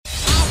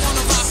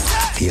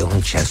The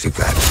only chance we've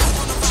got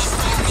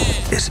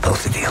is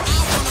both of you.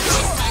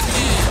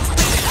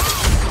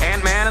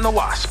 Ant-Man and the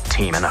Wasp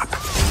teaming up.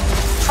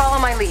 Follow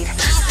my lead.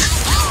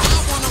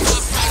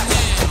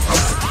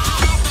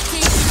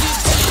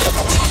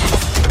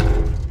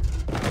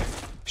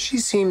 She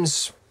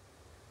seems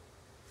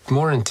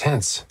more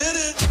intense. Get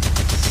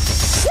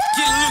loose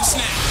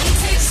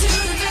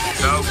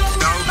now. No.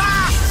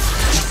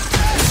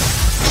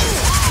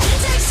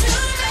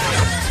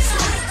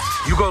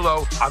 You go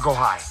low, I'll go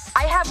high.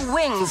 I have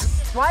wings.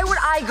 Why would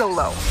I go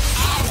low?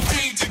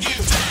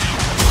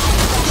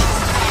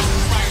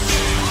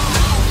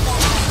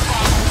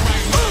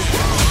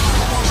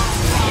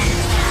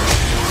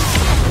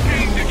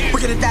 We're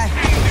gonna die.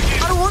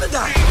 I don't want to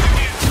die.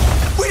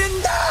 We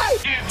didn't die.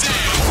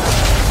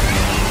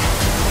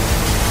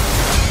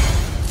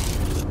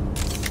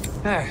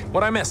 Hey,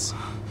 what'd I miss?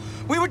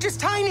 We were just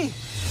tiny.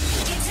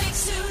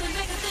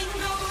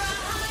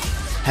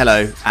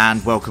 Hello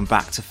and welcome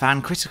back to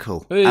Fan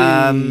Critical.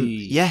 Hey.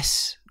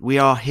 Yes, we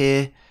are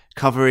here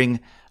covering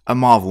a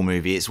Marvel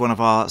movie. It's one of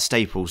our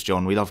staples,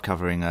 John. We love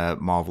covering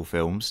Marvel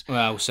films.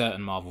 Well,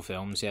 certain Marvel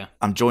films, yeah.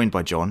 I'm joined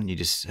by John. You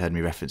just heard me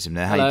reference him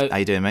there. Hello. How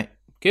you doing, mate?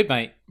 Good,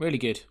 mate. Really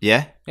good.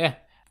 Yeah? Yeah.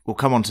 We'll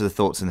come on to the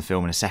thoughts in the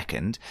film in a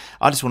second.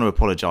 I just want to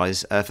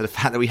apologise for the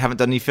fact that we haven't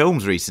done any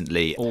films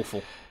recently.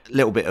 Awful. A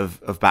little bit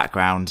of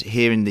background.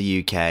 Here in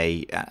the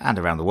UK and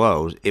around the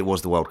world, it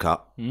was the World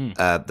Cup,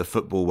 the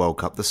Football World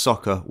Cup, the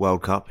Soccer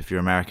World Cup, if you're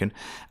American.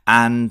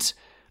 And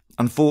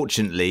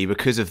unfortunately,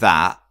 because of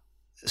that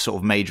sort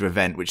of major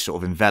event, which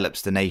sort of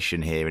envelops the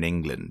nation here in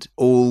England,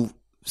 all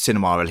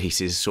cinema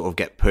releases sort of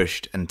get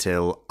pushed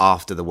until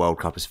after the World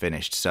Cup is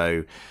finished.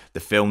 So the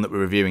film that we're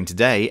reviewing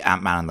today,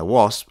 Ant-Man and the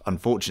Wasp,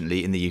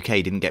 unfortunately in the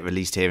UK didn't get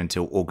released here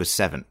until August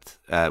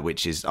 7th,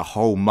 which is a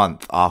whole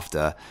month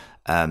after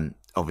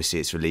obviously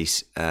its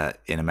release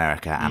in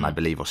America and I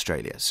believe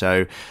Australia.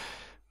 So,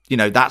 you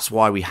know, that's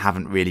why we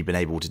haven't really been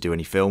able to do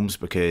any films,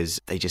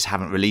 because they just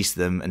haven't released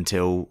them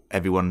until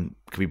everyone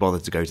can be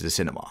bothered to go to the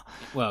cinema.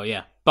 Well,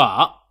 yeah.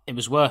 But it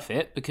was worth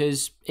it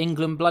because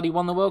England bloody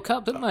won the World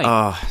Cup, didn't they?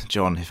 Oh,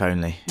 John, if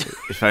only.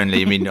 If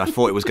only. I mean, I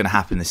thought it was going to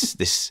happen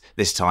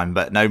this time,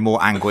 but no,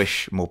 more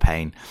anguish, more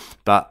pain.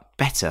 But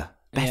better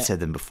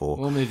than before.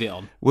 We'll move it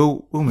on.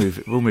 We'll move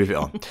it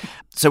on.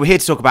 So we're here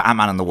to talk about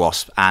Ant-Man and the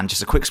Wasp, and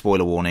just a quick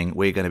spoiler warning,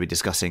 we're going to be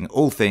discussing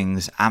all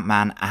things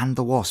Ant-Man and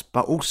the Wasp,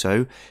 but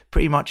also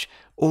pretty much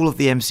all of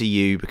the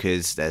MCU,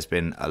 because there's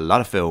been a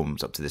lot of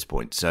films up to this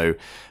point. So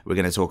we're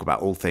going to talk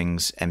about all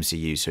things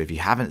MCU. So if you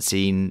haven't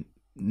seen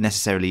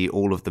necessarily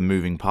all of the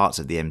moving parts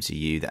of the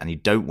MCU and you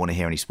don't want to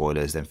hear any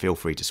spoilers, then feel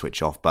free to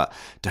switch off. But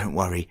don't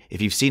worry,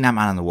 if you've seen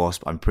Ant-Man and the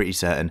Wasp, I'm pretty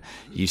certain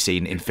you've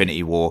seen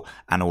Infinity War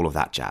and all of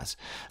that jazz.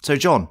 So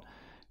John,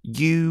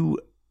 you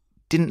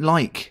didn't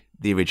like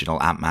the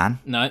original Ant-Man.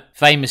 No,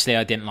 famously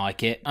I didn't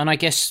like it. And I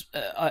guess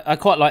I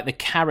quite like the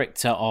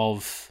character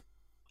of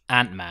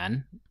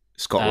Ant-Man.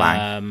 Scott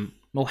Lang.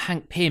 Well,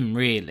 Hank Pym,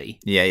 really.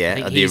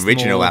 Yeah. The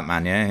original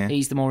Ant-Man, yeah.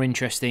 He's the more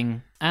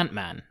interesting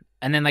Ant-Man.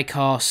 And then they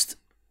cast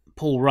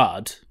Paul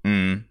Rudd,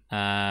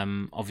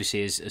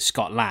 obviously as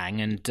Scott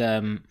Lang,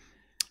 and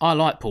I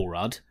like Paul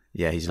Rudd.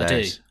 Yeah, he's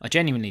hilarious. I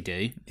genuinely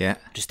do. Yeah.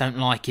 Just don't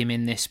like him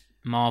in this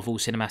Marvel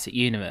Cinematic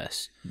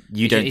Universe.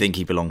 You don't think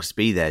he belongs to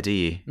be there, do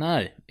you?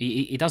 No,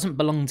 he doesn't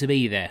belong to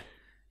be there.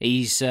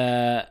 He's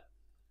not.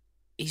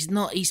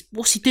 He's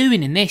what's he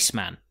doing in this,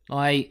 man?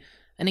 Like,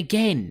 and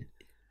again,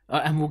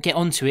 and we'll get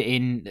onto it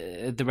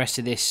in the rest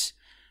of this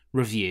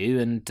review.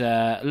 And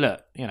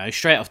look, you know,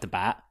 straight off the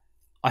bat,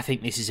 I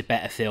think this is a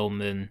better film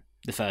than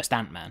the first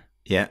Ant-Man.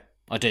 Yeah.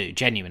 I do,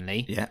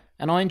 genuinely. Yeah.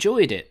 And I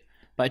enjoyed it.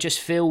 But it just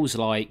feels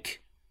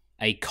like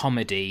a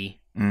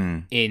comedy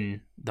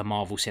in the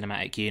Marvel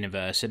Cinematic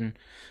Universe. And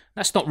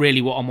that's not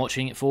really what I'm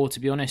watching it for, to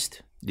be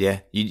honest.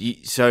 Yeah.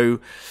 So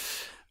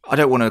I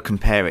don't want to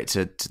compare it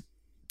to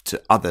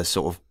other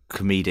sort of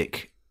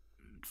comedic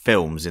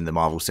films in the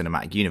Marvel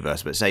Cinematic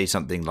Universe, but say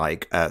something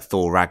like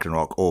Thor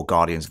Ragnarok or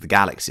Guardians of the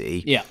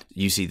Galaxy,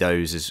 you see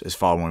those as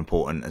far more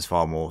important, as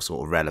far more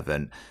sort of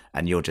relevant,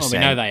 and you're just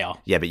saying... we know they are.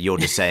 Yeah, but you're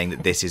just saying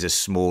that this is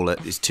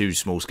it's too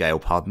small scale,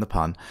 pardon the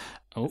pun,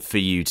 for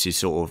you to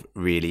sort of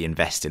really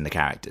invest in the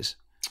characters.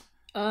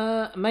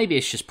 Maybe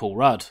it's just Paul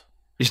Rudd.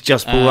 It's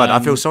just Paul Rudd.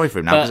 I feel sorry for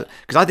him now,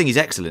 because I think he's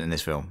excellent in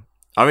this film.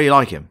 I really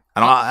like him.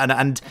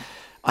 And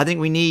I think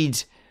we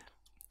need...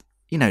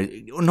 You know,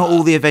 not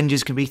all the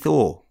Avengers can be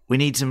Thor. We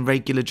need some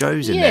regular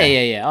Joes in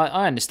there. Yeah.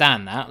 I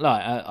understand that.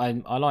 Like,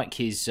 I like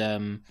his.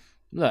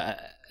 Look,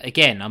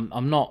 again,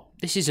 I'm not.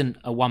 This isn't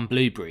a one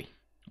blueberry.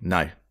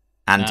 No.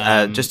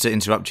 And just to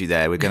interrupt you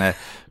there, we're going to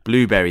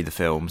blueberry the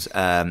films,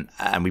 and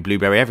we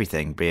blueberry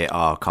everything, be it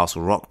our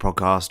Castle Rock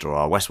podcast or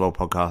our Westworld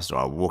podcast or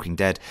our Walking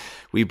Dead.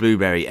 We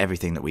blueberry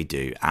everything that we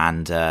do.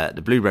 And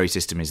the blueberry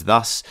system is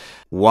thus: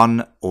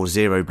 1 or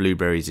 0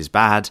 blueberries is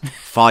bad,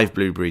 5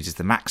 blueberries is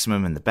the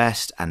maximum and the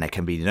best, and there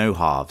can be no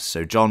halves.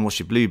 So, John, what's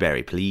your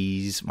blueberry,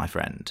 please, my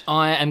friend?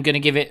 I am going to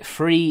give it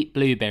 3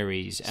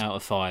 blueberries out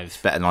of 5.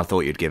 Better than I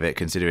thought you'd give it,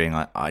 considering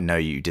I know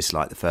you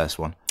disliked the first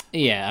one.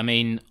 Yeah, I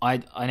mean,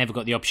 I never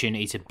got the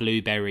opportunity to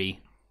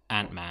blueberry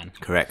Ant-Man.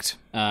 Correct.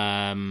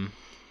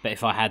 But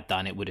if I had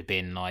done, it would have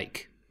been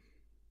like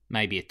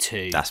maybe a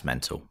 2. That's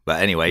mental.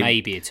 But anyway,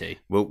 Maybe a 2.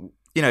 well,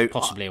 you know,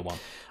 Possibly a 1.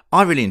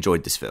 I really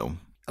enjoyed this film.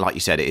 Like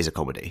you said, it is a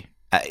comedy.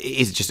 It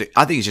is just.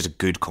 I think it's just a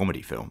good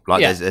comedy film.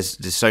 Like Yeah.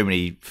 there's so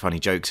many funny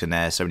jokes in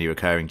there, so many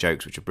recurring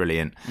jokes which are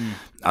brilliant.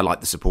 I like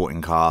the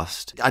supporting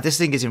cast. I just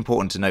think it's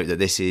important to note that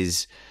this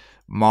is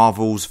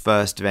Marvel's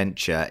first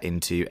venture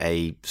into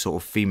a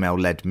sort of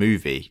female-led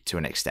movie to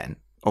an extent.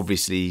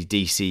 Obviously,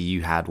 DC,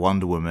 you had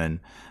Wonder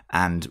Woman,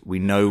 and we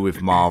know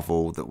with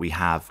Marvel that we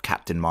have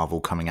Captain Marvel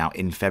coming out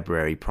in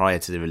February prior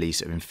to the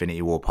release of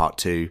Infinity War Part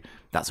 2.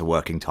 That's a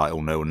working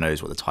title. No one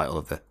knows what the title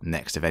of the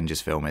next Avengers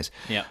film is.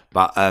 Yeah.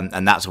 But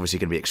and that's obviously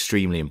going to be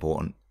extremely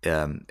important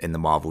in the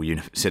Marvel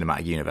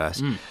cinematic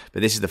universe.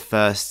 But this is the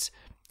first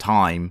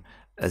time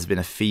there's been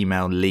a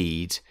female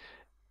lead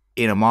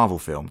in a Marvel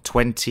film.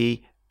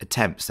 20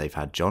 attempts they've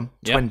had, John.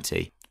 Yep.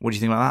 20. What do you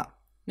think about that?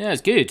 Yeah,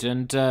 it's good.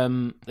 And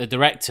the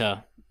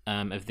director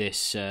of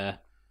this,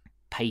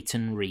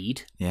 Peyton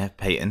Reed, Yeah,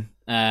 Peyton.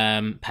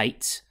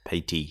 Pates,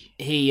 Patey.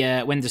 he,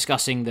 when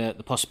discussing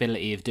the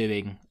possibility of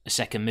doing a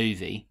second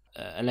movie,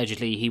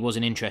 allegedly he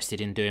wasn't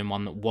interested in doing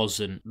one that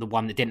wasn't the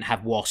one that didn't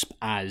have Wasp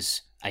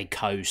as a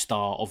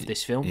co-star of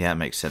this film. Yeah, it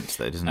makes sense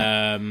though, doesn't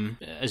it?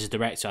 As a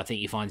director, I think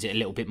he finds it a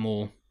little bit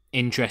more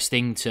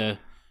interesting to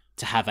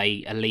have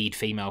a lead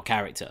female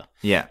character.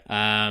 Yeah.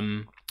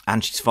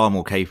 And she's far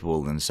more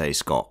capable than, say,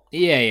 Scott.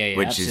 Yeah,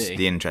 which absolutely. is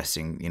the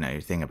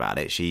interesting, thing about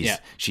it.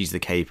 She's the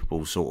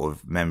capable sort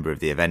of member of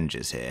the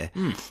Avengers here.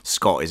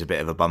 Scott is a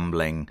bit of a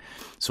bumbling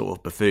sort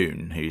of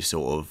buffoon who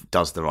sort of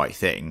does the right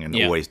thing and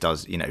always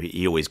does.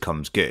 He always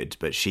comes good,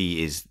 but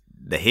she is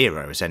the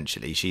hero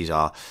essentially. She's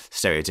our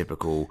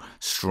stereotypical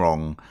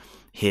strong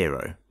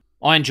hero.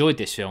 I enjoyed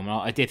this film.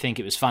 I did think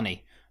it was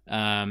funny.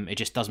 It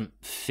just doesn't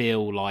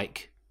feel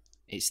like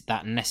it's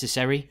that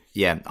necessary.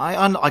 Yeah,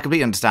 I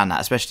completely understand that,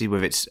 especially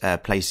with its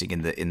placing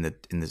in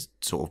the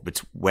sort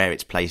of where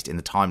it's placed in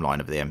the timeline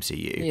of the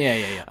MCU.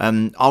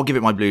 Yeah. I'll give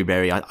it my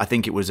blueberry. I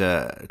think it was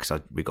because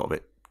we got a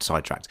bit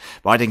sidetracked,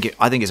 but I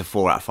think it's a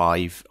 4 out of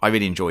 5. I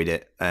really enjoyed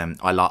it.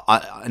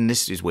 And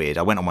this is weird.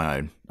 I went on my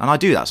own, and I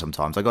do that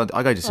sometimes. I go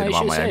to cinema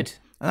on my own.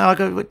 And I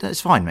go,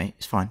 it's fine, mate.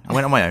 It's fine. I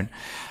went on my own,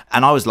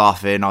 and I was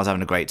laughing. I was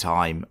having a great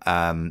time.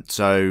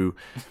 So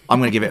I'm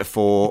going to give it a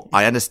 4.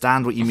 I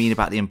understand what you mean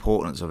about the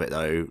importance of it,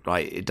 though.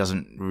 Like, it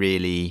doesn't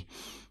really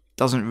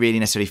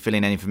necessarily fill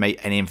in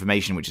any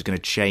information which is going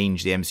to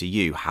change the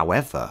MCU.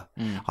 However,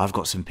 I've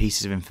got some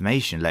pieces of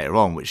information later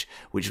on which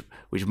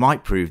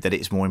might prove that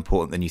it's more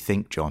important than you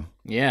think, John.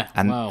 Yeah,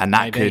 and that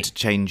maybe could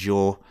change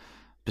your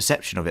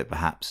perception of it,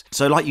 perhaps.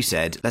 So, like you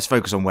said, let's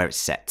focus on where it's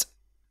set.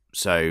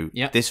 So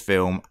This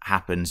film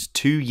happens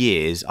 2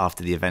 years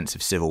after the events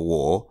of Civil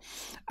War,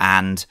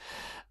 and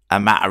a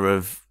matter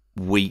of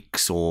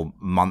weeks or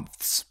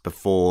months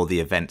before the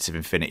events of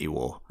Infinity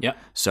War. Yeah.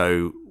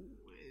 So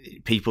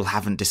people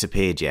haven't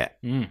disappeared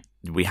yet.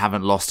 We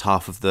haven't lost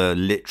half of the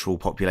literal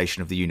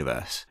population of the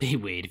universe. Be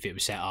weird if it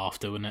was set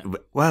after, wouldn't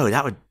it? Well,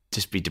 that would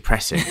just be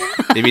depressing.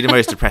 It'd be the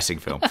most depressing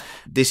film.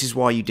 This is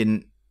why you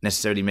didn't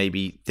necessarily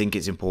maybe think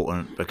it's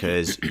important,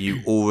 because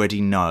you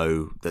already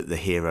know that the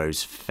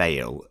heroes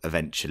fail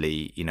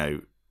eventually,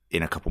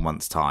 in a couple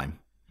months' time.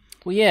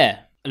 Well, yeah.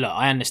 Look,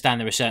 I understand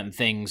there are certain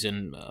things,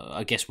 and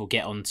I guess we'll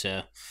get on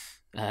to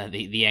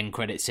the end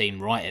credit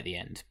scene right at the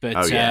end,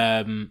 but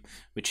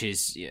which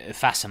is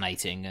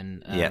fascinating,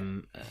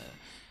 and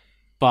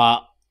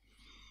but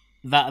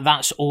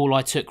that's all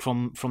I took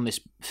from this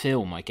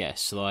film, I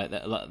guess. Like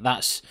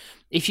that's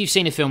if you've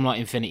seen a film like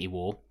Infinity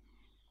War,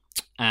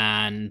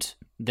 and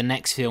the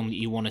next film that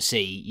you want to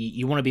see,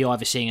 you want to be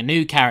either seeing a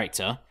new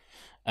character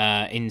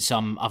in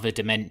some other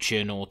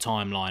dimension or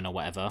timeline or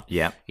whatever.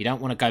 Yeah. You don't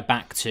want to go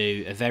back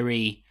to a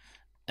very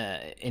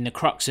in the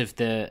crux of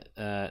the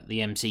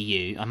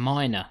MCU, a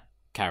minor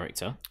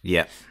character.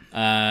 Yeah.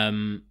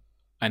 And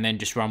then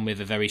just run with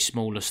a very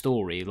smaller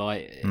story.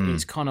 Like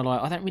it's kind of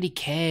like, I don't really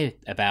care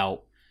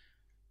about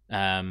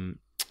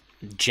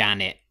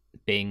Janet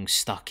being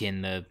stuck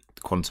in the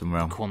quantum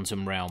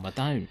realm. I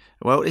don't.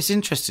 Well, it's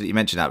interesting that you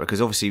mentioned that,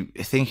 because obviously,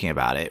 thinking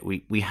about it,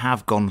 we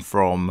have gone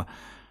from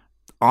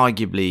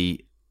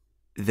arguably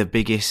the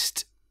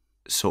biggest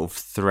sort of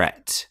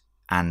threat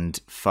and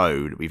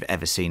foe that we've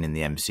ever seen in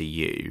the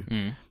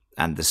MCU,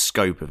 and the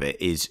scope of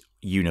it is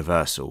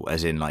universal,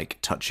 as in like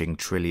touching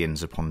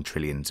trillions upon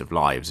trillions of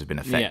lives have been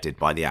affected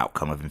by the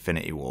outcome of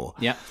Infinity War.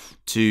 Yeah.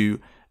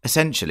 To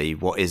essentially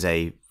what is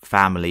a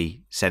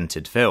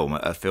family-centered film,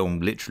 a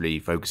film literally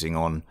focusing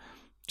on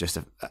just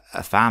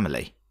a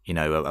family,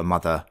 a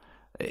mother.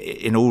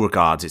 In all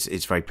regards,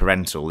 it's very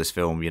parental. This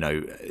film,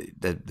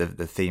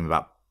 the theme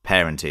about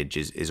parentage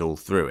is all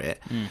through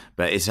it,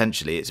 but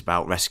essentially it's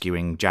about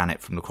rescuing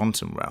Janet from the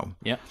quantum realm.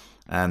 Yeah.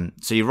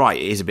 So you're right.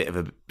 It is a bit of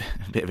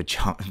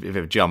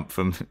a jump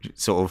from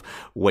sort of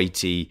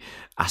weighty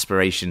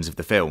aspirations of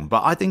the film,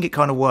 but I think it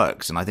kind of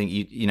works. And I think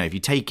if you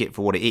take it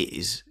for what it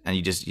is, and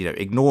you just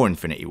ignore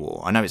Infinity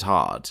War. I know it's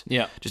hard.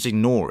 Yeah. Just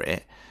ignore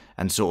it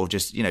and sort of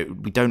just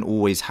we don't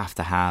always have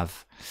to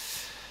have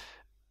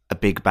a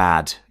big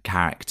bad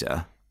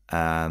character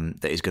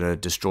that is going to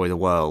destroy the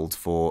world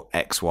for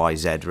X, Y,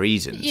 Z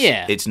reasons.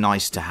 Yeah. It's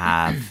nice to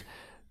have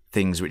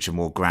things which are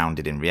more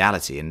grounded in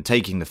reality. And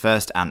taking the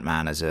first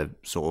Ant-Man as a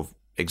sort of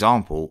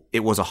example,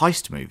 it was a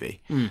heist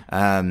movie.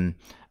 And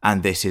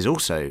this is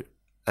also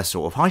a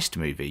sort of heist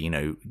movie, you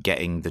know,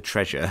 getting the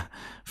treasure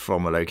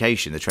from a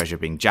location, the treasure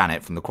being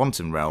Janet from the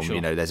quantum realm. Sure.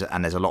 You know, there's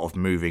a lot of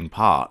moving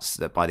parts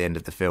that by the end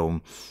of the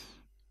film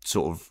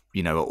sort of,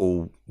 you know, are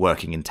all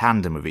working in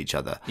tandem with each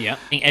other. Yeah,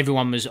 I think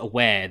everyone was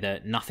aware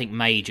that nothing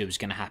major was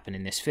going to happen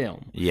in this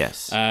film.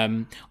 Yes.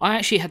 I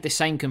actually had the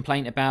same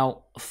complaint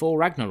about Thor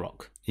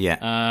Ragnarok. Yeah.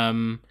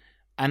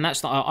 And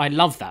that's I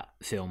love that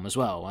film as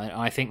well.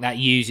 I think that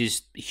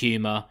uses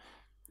humour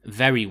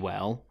very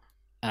well,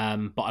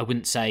 but I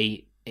wouldn't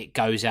say it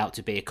goes out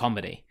to be a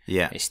comedy.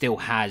 Yeah. It still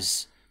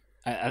has.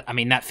 I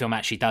mean, that film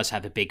actually does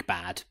have a big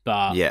bad,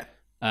 but Yeah.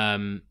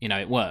 you know,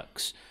 it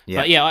works.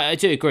 Yeah. But yeah, I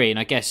do agree, and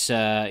I guess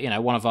you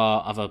know, one of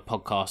our other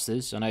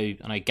podcasters, I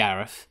know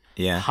Gareth,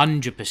 Yeah.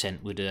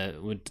 100%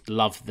 would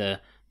love the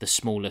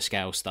smaller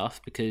scale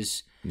stuff,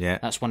 because Yeah.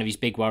 that's one of his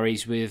big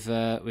worries with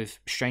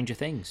Stranger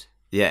Things.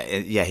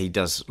 Yeah, he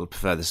does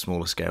prefer the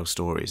smaller scale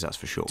stories, that's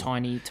for sure.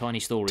 Tiny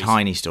stories.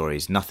 Tiny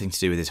stories, nothing to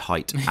do with his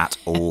height at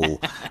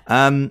all.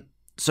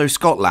 So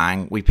Scott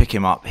Lang, we pick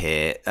him up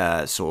here,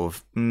 sort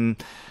of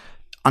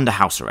under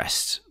house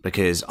arrest,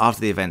 because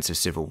after the events of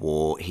Civil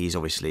War, he's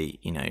obviously,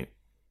 you know,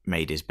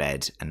 made his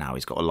bed and now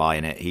he's got to lie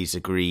in it. He's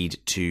agreed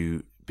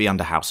to be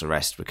under house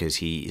arrest because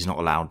he is not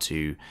allowed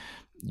to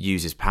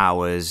use his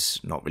powers,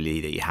 not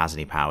really that he has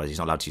any powers. He's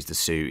not allowed to use the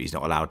suit. He's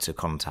not allowed to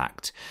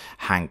contact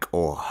Hank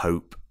or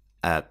Hope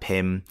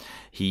Pym.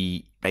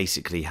 He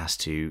basically has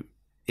to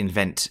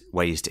invent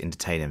ways to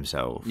entertain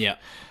himself. Yeah.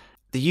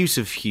 The use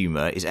of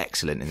humour is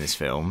excellent in this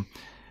film.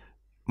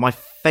 My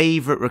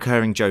favourite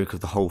recurring joke of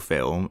the whole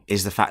film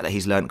is the fact that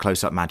he's learnt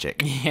close-up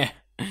magic, Yeah.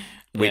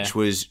 which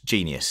was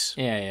genius.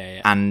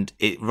 Yeah. And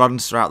it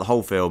runs throughout the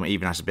whole film. It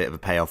even has a bit of a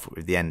payoff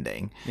with the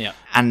ending. Yeah.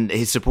 And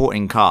his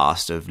supporting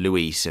cast of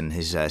Luis and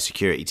his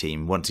security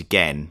team once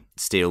again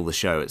steal the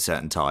show at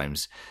certain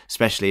times,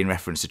 especially in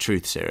reference to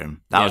Truth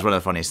Serum. That was one of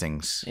the funniest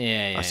things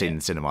I've seen in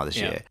the cinema this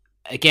year.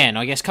 Again,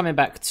 I guess coming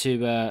back to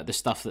the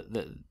stuff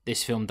that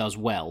this film does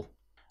well,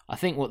 I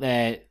think what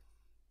they're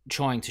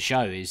trying to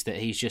show is that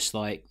he's just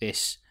like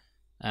this.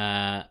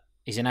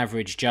 He's an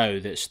average Joe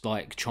that's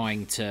like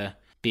trying to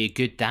be a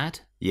good dad.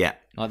 Yeah.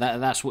 Like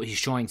that's what he's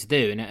trying to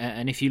do.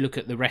 And if you look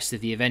at the rest of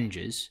the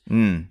Avengers,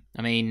 I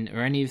mean, have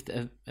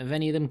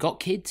any of them got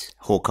kids?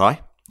 Hawkeye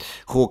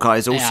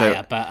is also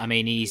Yeah, but I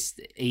mean, he's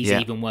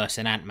even worse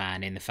than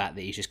Ant-Man in the fact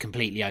that he's just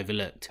completely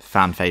overlooked.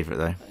 fan favourite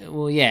though.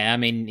 Well, yeah, I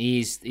mean,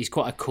 he's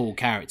quite a cool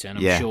character, and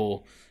I'm Yeah.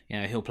 sure, you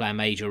know, he'll play a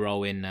major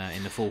role in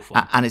the fourth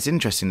one. And it's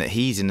interesting that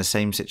he's in the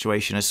same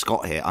situation as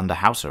Scott here, under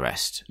house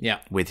arrest. Yeah.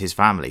 With his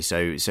family.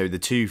 So the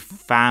two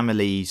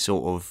family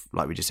sort of,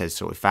 like we just said,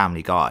 sort of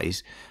family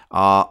guys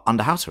are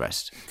under house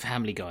arrest.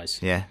 Family guys.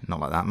 Yeah, not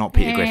like that. Not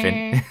Peter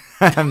Griffin.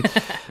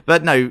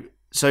 But no,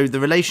 so the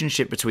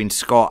relationship between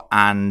Scott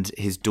and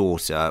his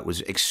daughter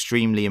was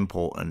extremely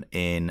important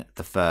in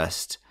the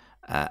first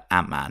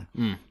Ant-Man.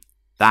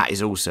 That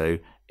is also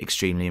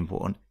extremely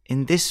important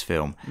in this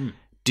film.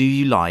 Do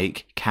you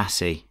like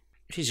Cassie?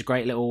 She's a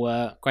great little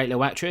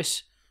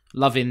actress.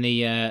 Loving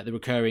the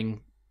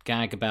recurring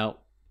gag about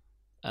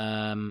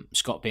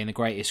Scott being the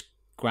greatest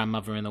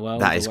grandmother in the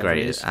world. That is or whatever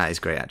great. it is. That is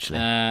great, actually.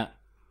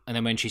 And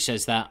then when she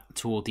says that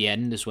toward the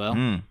end as well,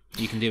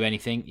 you can do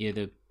anything. You're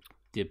the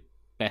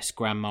best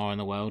grandma in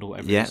the world, or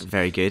whatever. Yeah, it is.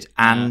 very good.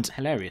 And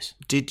hilarious.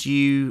 did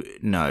you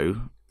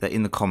know that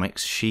in the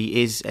comics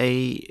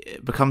she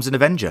becomes an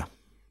Avenger?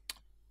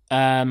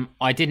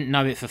 I didn't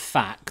know it for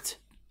fact.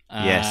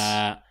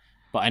 Yes.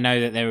 But I know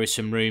that there were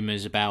some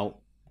rumours about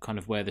kind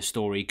of where the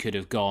story could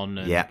have gone.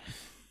 And,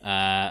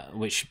 Yeah.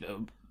 which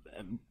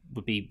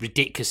would be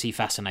ridiculously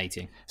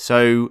fascinating.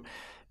 So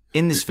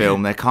in this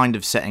film, they're kind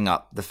of setting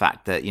up the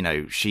fact that, you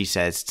know, she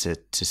says to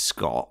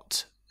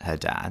Scott, her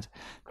dad,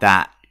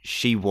 that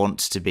she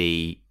wants to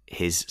be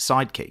his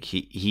sidekick.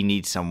 He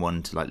needs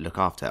someone to like look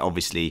after her.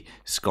 Obviously,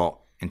 Scott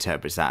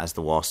interprets that as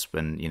the Wasp,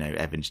 and, you know,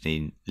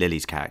 Evangeline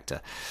Lilly's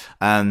character.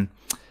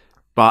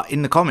 But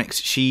in the comics,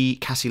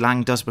 Cassie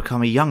Lang does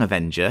become a young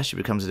Avenger. She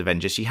becomes an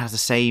Avenger. She has the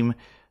same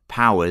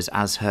powers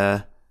as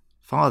her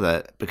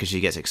father because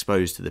she gets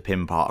exposed to the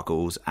Pym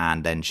particles,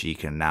 and then she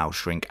can now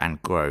shrink and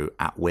grow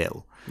at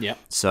will. Yeah.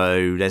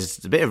 So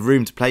there's a bit of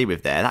room to play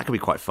with there. That could be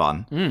quite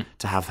fun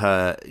to have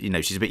her. You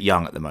know, she's a bit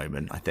young at the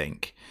moment, I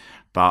think.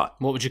 But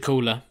What would you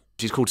call her?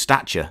 she's called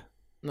Stature.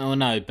 Oh,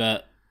 no,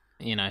 but,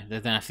 you know, they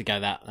don't have to go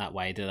that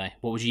way, do they?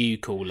 What would you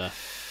call her?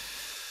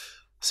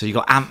 So you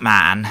got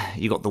Ant-Man,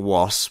 you got the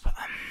Wasp.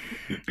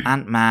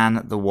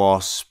 Ant-Man, the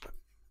Wasp.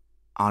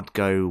 I'd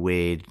go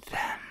with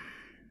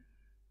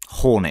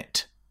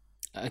Hornet.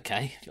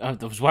 Okay. I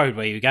was worried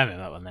where you were going with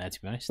that one there,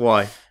 to be honest.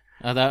 Why?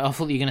 I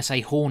thought you were going to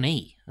say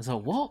horny. I was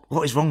like, what?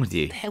 What is wrong with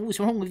you? What the hell was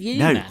wrong with you,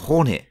 No, man?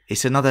 Hornet.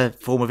 It's another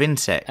form of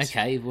insect.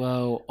 Okay,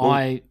 well,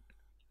 I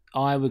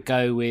would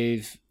go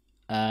with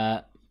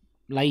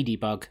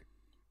Ladybug.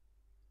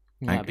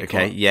 That'd be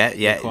Okay, quite-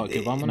 yeah. quite a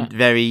good one, wouldn't it?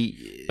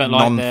 Very But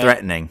like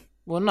non-threatening.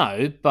 Well,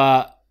 no,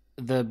 but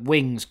the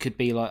wings could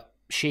be like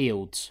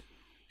shields.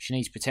 She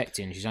needs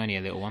protecting. She's only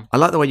a little one. I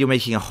like the way you're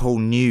making a whole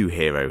new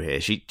hero here.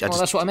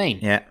 That's what I mean.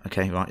 Yeah,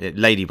 okay, right. Yeah,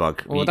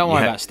 Ladybug. Well, don't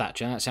worry about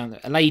stature. That sounds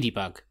a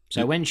ladybug.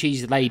 So when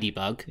she's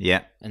Ladybug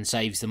Yeah, and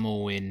saves them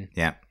all in,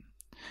 yeah.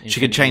 She Infinity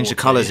could change the War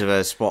 2, colours of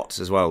her spots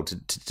as well to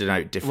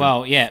denote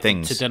different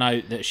things. to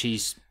denote that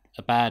she's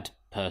a bad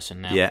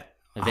person now. Yeah.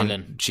 A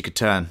villain. She could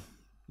turn.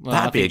 Well, I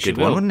That'd be a think she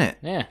good one, will. wouldn't it?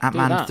 Yeah, do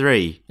Ant-Man that.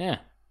 3 Yeah.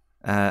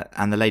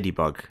 and the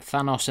Ladybug.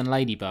 Thanos and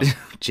Ladybug.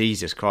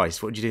 Jesus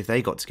Christ, what would you do if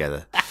they got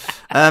together?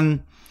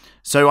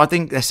 So I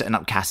think they're setting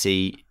up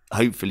Cassie,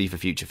 hopefully for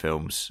future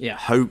films. Yeah.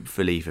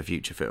 Hopefully for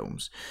future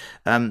films.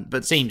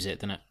 But Seems it,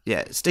 doesn't it?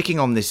 yeah, sticking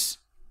on this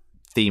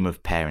theme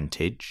of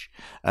parentage,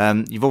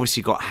 you've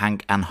obviously got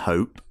Hank and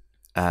Hope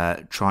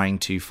trying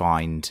to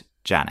find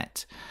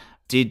Janet.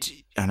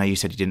 I know you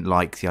said you didn't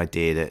like the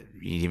idea that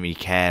you didn't really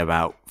care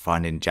about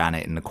finding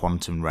Janet in the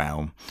quantum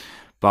realm,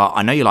 but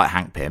I know you like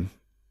Hank Pym.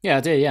 Yeah,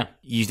 I do, yeah.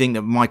 You think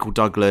that Michael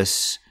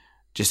Douglas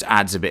just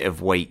adds a bit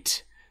of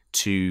weight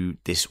to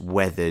this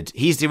weathered...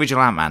 He's the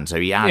original Ant-Man, so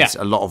he adds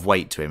a lot of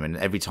weight to him, and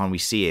every time we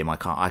see him, I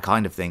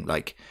kind of think,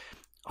 like,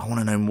 I want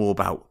to know more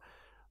about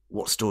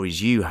what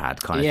stories you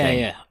had, kind of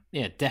thing.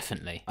 Yeah,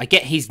 definitely. I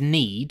get his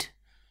need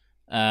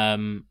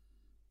to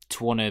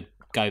want to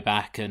go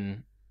back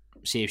and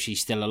see if she's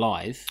still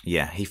alive.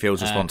 Yeah, he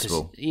feels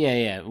responsible.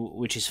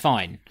 Which is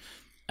fine.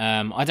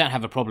 I don't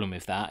have a problem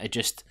with that. It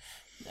just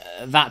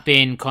that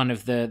being kind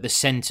of the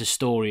centre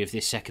story of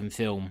this second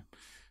film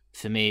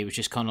for me, it was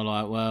just kind of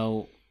like,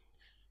 well,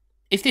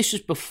 if this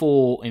was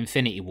before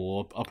Infinity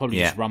War, I'll probably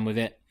just run with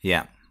it.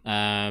 Yeah.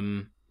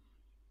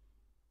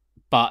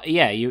 But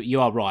yeah, you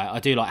are right. I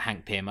do like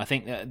Hank Pym. I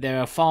think that there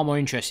are far more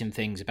interesting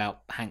things about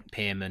Hank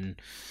Pym, and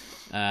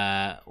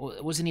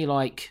wasn't he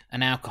like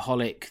an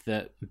alcoholic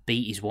that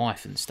beat his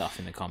wife and stuff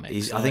in the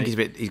comics? I think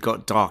he's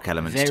got dark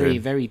elements to very,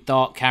 him. very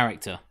dark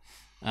character.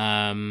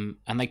 And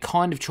they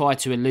kind of try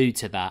to allude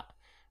to that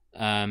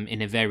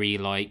in a very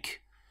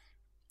like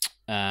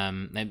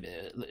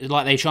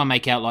they try and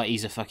make out like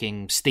he's a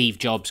fucking Steve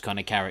Jobs kind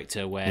of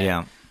character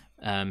where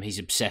he's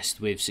obsessed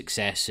with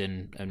success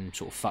and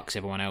sort of fucks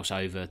everyone else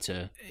over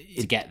to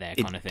get there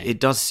kind of thing. It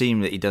does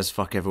seem that he does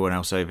fuck everyone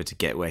else over to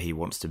get where he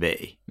wants to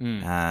be.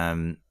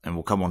 And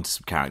we'll come on to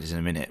some characters in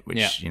a minute,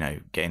 which,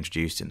 get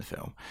introduced in the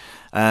film.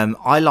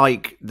 I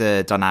like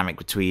the dynamic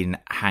between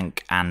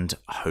Hank and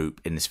Hope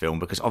in this film,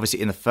 because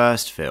obviously in the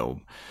first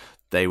film,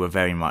 they were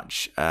very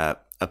much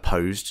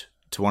opposed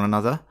to one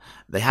another.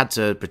 They had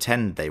to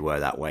pretend they were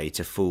that way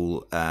to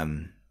fool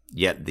the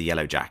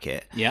Yellow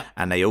Jacket. Yeah.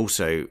 And they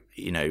also,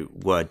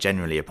 were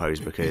generally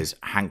opposed because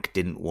Hank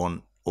didn't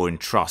want or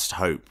entrust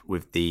Hope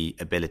with the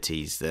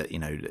abilities that,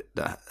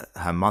 that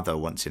her mother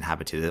once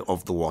inhabited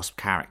of the Wasp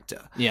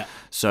character. Yeah.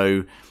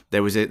 So they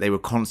were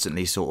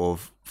constantly sort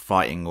of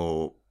fighting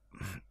or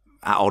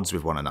at odds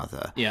with one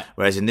another. Yeah.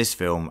 Whereas in this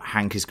film,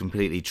 Hank is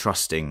completely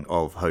trusting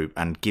of Hope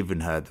and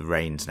given her the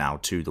reins now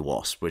to the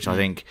Wasp, which I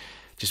think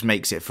just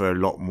makes it for a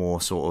lot more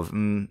sort of,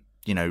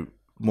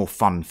 more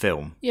fun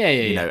film.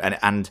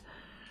 And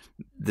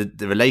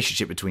the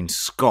relationship between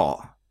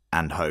Scott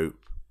and Hope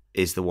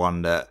is the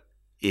one that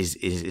is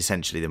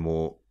essentially the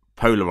more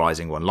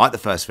polarizing one, like the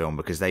first film,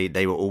 because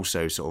they were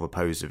also sort of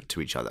opposed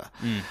to each other.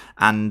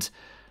 And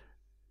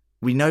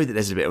we know that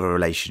there's a bit of a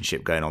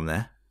relationship going on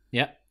there.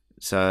 Yeah.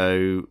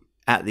 So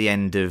at the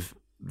end of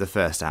the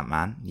first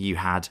Ant-Man, you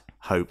had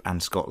Hope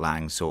and Scott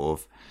Lang sort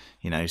of,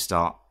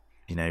 start,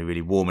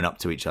 really warming up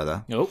to each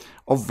other. Nope.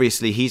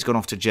 Obviously, he's gone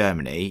off to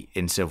Germany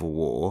in Civil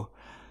War,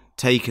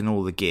 taken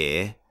all the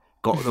gear,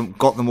 got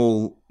them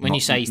all. When you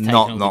say he's taken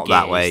not all not the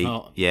that gear, way,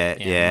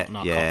 it's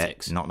not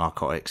narcotics. not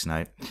narcotics.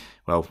 No,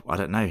 well, I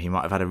don't know. He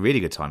might have had a really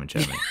good time in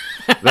Germany,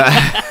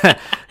 but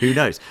who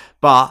knows?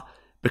 But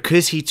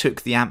because he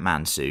took the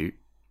Ant-Man suit,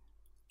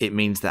 it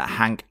means that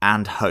Hank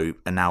and Hope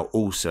are now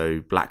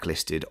also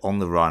blacklisted, on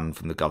the run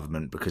from the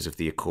government because of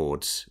the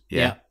Accords.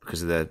 Yeah.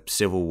 Because of the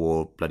Civil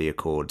War bloody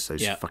Accords,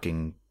 those Yeah.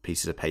 fucking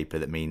pieces of paper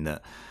that mean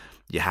that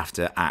you have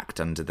to act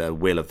under the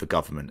will of the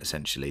government,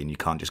 essentially, and you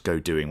can't just go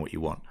doing what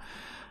you want.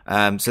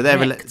 So their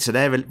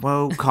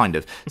kind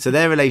of. So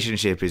their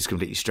relationship is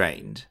completely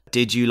strained.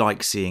 Did you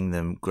like seeing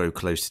them grow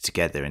closer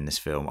together in this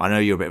film? I know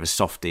you're a bit of a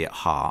softie at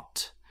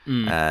heart,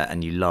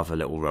 and you love a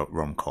little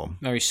rom-com.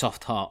 Very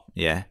soft heart.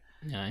 Yeah.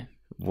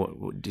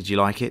 What did you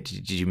like it?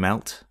 Did you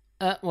melt?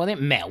 Well, I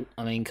didn't melt.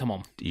 I mean, come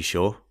on. Are you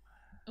sure?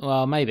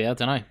 Well, maybe. I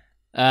don't know.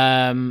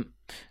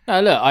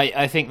 No, look,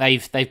 I think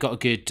they've got a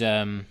good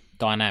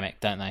dynamic,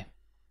 don't they?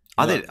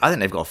 I think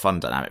they've got a fun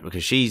dynamic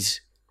because she's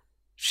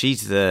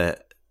the,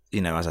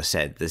 as I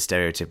said, the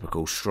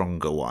stereotypical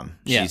stronger one.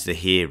 Yeah. She's the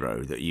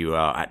hero that you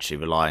are actually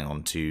relying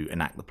on to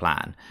enact the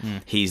plan.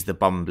 He's the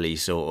bumbly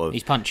sort of.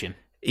 He's punching.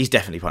 He's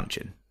definitely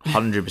punching.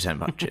 100%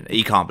 punching.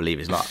 He can't believe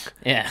his luck.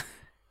 Yeah.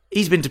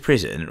 He's been to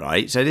prison,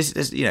 right? So this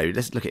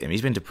let's look at him.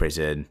 He's been to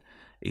prison.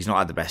 He's not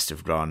had the best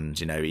of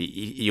runs.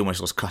 He almost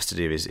lost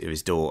custody of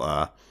his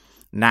daughter.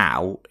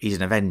 Now he's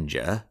an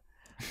Avenger,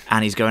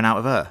 and he's going out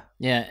with her.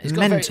 Yeah, it's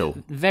mental.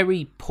 got a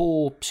very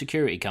poor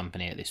security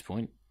company at this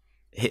point.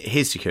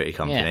 His security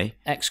company.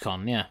 Yeah,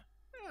 ex-con, yeah.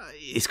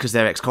 It's because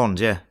they're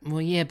ex-cons, yeah.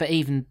 Well, yeah, but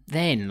even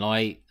then,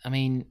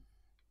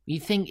 you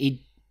think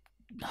he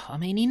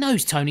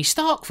knows Tony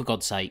Stark, for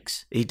God's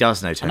sakes. He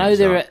does know Tony I know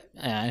Stark.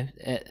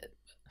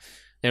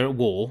 they're at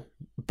war,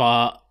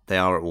 but They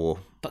are at war.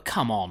 But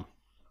come on.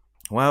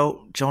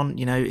 Well, John,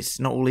 it's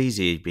not all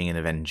easy being an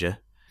Avenger.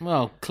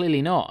 Well,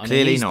 clearly not.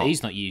 Clearly not.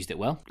 He's not used it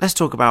well. Let's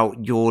talk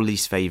about your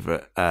least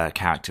favourite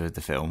character of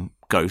the film,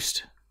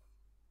 Ghost.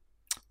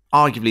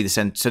 Arguably the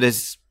centre. So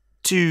there's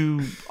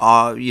two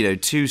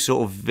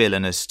sort of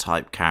villainous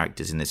type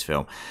characters in this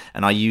film,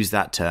 and I use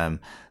that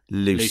term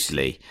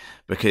loosely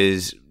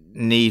because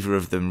neither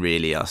of them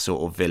really are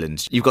sort of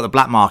villains. You've got the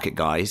black market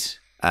guys,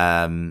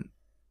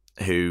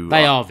 who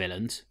are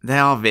villains. They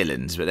are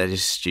villains, but they're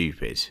just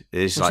stupid.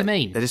 What do you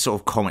mean? They're just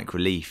sort of comic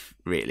relief,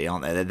 really,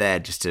 aren't they? They're there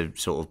just to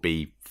sort of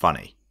be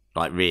funny,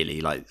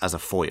 really, as a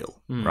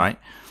foil, right?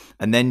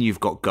 And then you've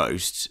got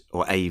Ghost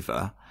or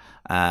Ava,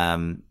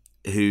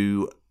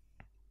 who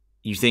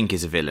you think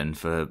is a villain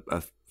for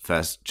a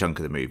first chunk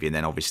of the movie, and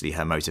then obviously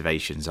her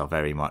motivations are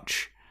very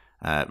much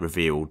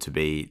revealed to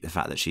be the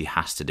fact that she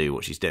has to do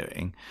what she's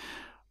doing.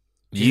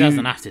 She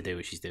doesn't have to do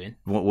what she's doing.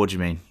 What do you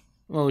mean?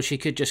 Well, she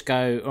could just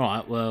go, all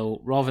right,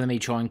 well, rather than me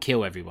try and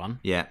kill everyone,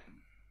 yeah,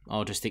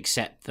 I'll just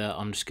accept that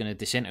I'm just going to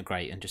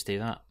disintegrate and just do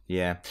that.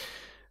 Yeah.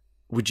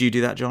 Would you do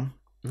that, John?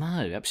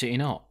 No, absolutely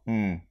not.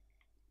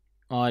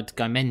 I'd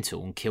go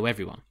mental and kill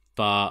everyone.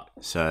 But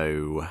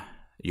so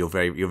you're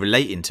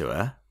relating to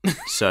her.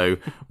 So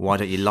why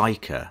don't you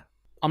like her?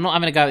 I'm not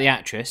having a go at the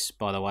actress,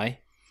 by the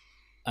way.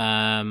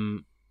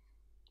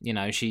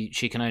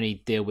 She can only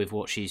deal with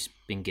what she's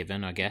been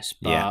given, I guess.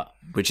 But yeah,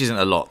 which isn't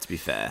a lot, to be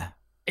fair.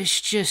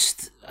 It's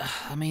just,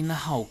 the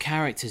whole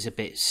character's a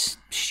bit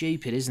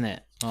stupid, isn't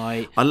it?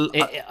 I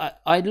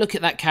look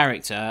at that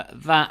character,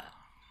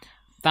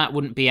 that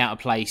wouldn't be out of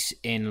place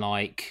in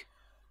the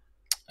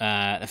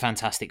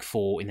Fantastic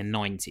Four in the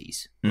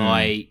 90s.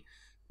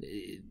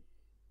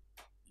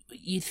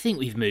 You'd think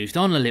we've moved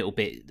on a little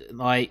bit.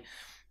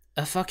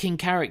 A fucking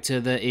character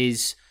that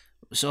is,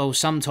 so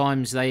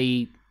sometimes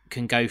they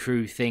can go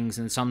through things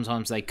and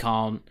sometimes they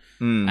can't,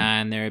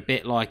 and they're a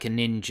bit like a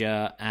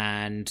ninja,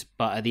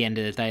 but at the end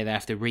of the day they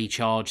have to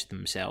recharge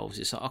themselves.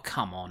 It's like, oh,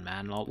 come on,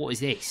 man, what is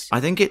this? I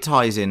think it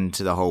ties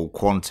into the whole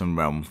quantum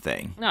realm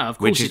thing. No, of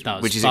course it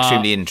does, which is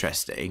extremely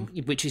interesting,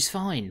 which is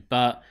fine,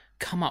 but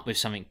come up with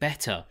something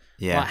better.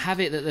 Yeah, have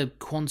it that the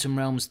quantum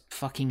realm's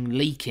fucking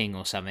leaking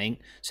or something,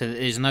 so that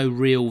there's no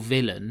real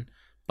villain,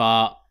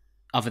 but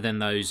other than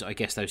those, I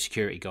guess, those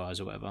security guys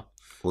or whatever,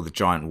 or the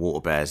giant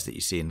water bears that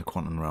you see in the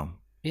quantum realm.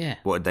 Yeah.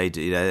 What did they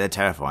do? They're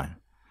terrifying.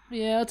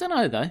 Yeah, I don't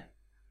know, though.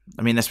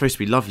 I mean, they're supposed to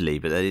be lovely,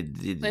 but they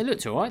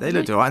looked all right. They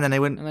looked all right, and then they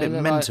went a bit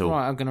mental.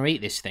 Right, I'm going to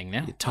eat this thing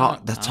now. The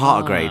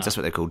tardigrades, that's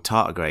what they're called,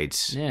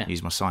 tardigrades. Yeah.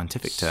 Use my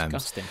scientific terms.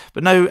 Disgusting.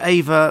 But no,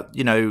 Ava,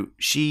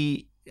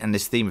 she, and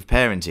this theme of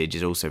parentage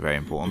is also very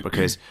important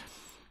because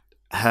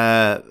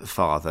her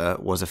father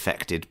was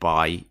affected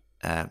by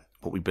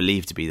what we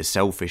believe to be the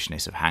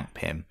selfishness of Hank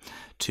Pym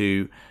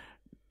to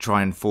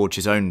try and forge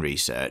his own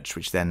research,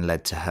 which then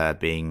led to her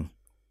being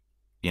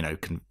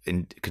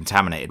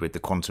contaminated with the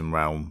quantum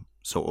realm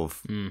sort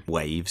of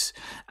waves.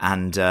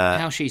 And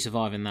how's she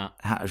surviving that?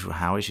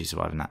 How is she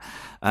surviving that?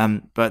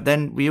 But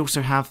then we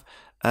also have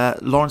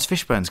Lawrence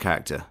Fishburne's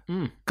character,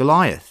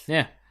 Goliath.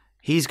 Yeah.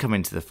 He's come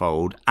into the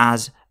fold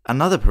as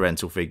another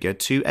parental figure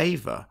to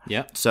Ava.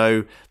 Yeah.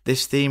 So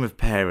this theme of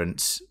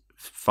parents,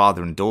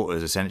 father and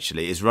daughters,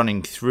 essentially, is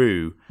running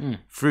through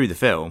the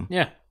film.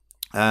 Yeah.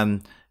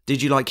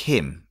 Did you like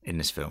him in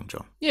this film,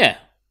 John? Yeah.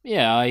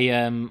 Yeah,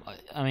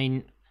 I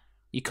mean,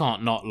 you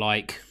can't not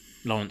like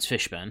Lawrence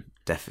Fishburne.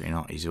 Definitely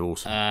not. He's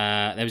awesome.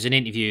 There was an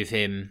interview of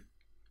him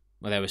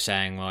where they were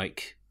saying,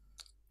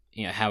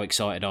 how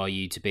excited are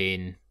you to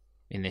be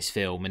in this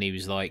film? And he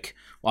was like,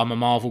 well, I'm a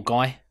Marvel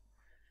guy.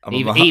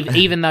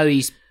 Even though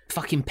he's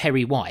fucking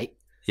Perry White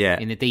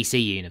in the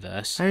DC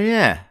universe. Oh,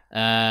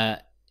 yeah.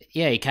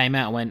 He came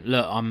out and went,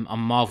 look, I'm a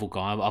Marvel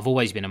guy. I've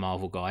always been a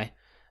Marvel guy.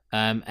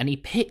 And he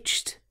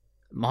pitched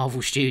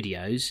Marvel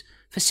Studios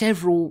for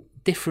several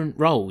different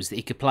roles that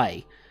he could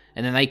play.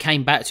 And then they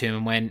came back to him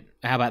and went,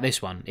 how about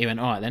this one? He went,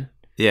 all right then.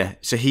 Yeah,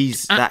 so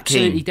he's that keen.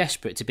 Absolutely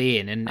desperate to be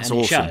in, and That's and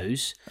it awesome.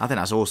 shows. I think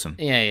that's awesome.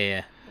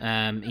 Yeah.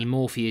 He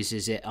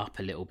Morpheuses it up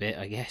a little bit,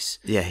 I guess.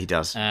 Yeah, he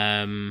does.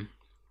 And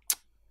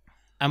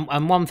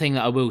one thing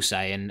that I will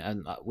say,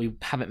 and we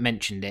haven't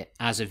mentioned it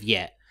as of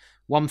yet,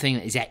 one thing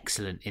that is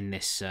excellent in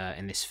this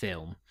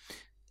film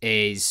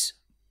is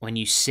when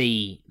you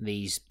see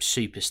these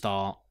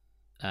superstar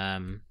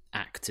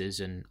actors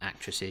and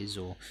actresses,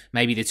 or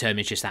maybe the term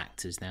is just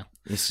actors now.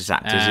 It's just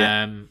actors,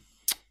 yeah.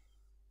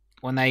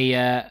 When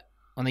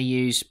they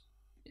use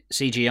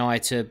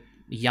CGI to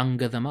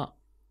younger them up.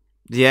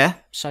 Yeah.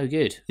 So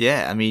good.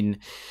 Yeah, I mean,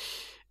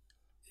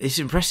 it's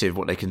impressive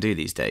what they can do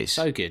these days.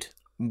 So good.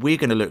 We're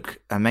going to look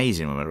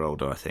amazing when we're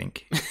older, I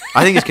think.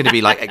 I think it's going to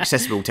be like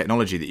accessible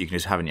technology that you can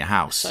just have in your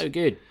house. So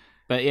good.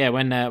 But yeah,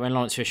 when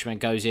Lawrence Fishburne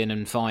goes in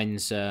and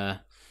finds the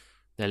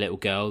little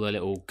girl, the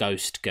little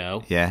ghost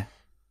girl, Yeah.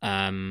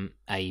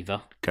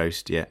 Ava,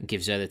 Ghost, yeah.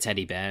 gives her the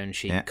teddy bear and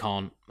she Yeah.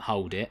 can't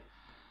hold it.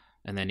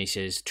 And then he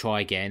says, try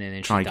again, and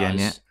then Try she again,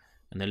 does. yeah.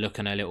 And the look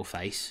on her little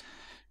face.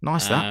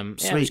 Nice that. Yeah,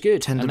 Sweet. it was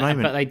good. Tender And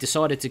moment. but they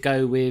decided to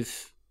go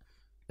with...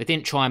 They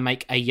didn't try and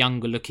make a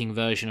younger looking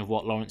version of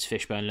what Lawrence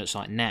Fishburne looks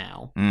like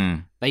now.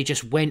 They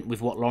just went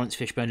with what Lawrence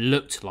Fishburne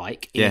looked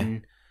like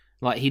in...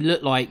 Like, he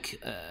looked like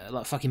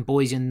fucking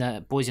Boys in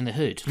the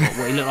Hood. Like,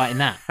 what he looked like in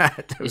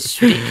that. It's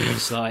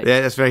ridiculous. Like,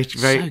 Yeah, that's very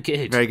so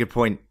good. very good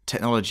point.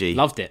 Technology.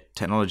 Loved it.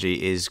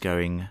 Technology is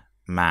going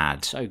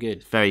mad. So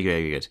good. Very,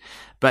 very good.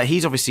 But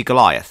he's obviously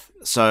Goliath,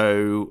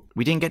 so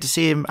we didn't get to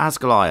see him as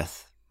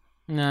Goliath.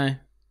 No.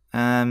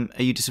 Are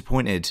you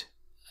disappointed?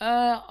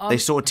 They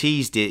sort of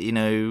teased it, you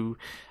know,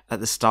 at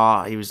the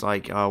start. He was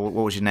like, "Oh, what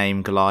was your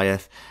name,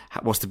 Goliath?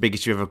 What's the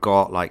biggest you ever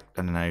got?" Like,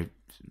 I don't know,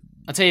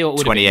 I'll tell you what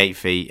would 28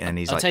 feet, and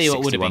he's I'll like tell you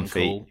what would have 61 been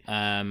feet.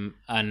 cool.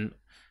 And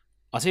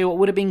I'll tell you what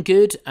would have been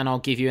good, and I'll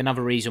give you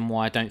another reason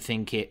why I don't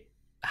think it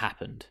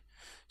happened.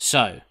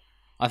 So,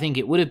 I think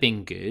it would have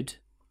been good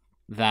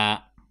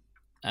that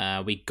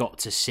we got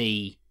to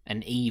see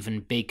an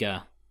even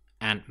bigger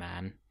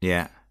Ant-Man.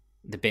 Yeah,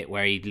 The bit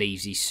where he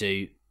leaves his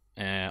suit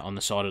on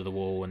the side of the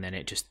wall and then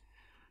it just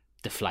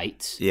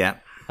deflates. yeah,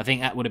 I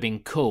think that would have been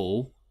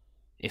cool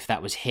if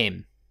that was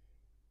him.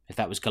 If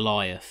that was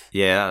Goliath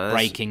yeah.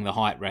 breaking the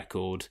height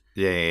record.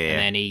 Yeah. And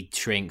then he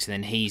shrinks, and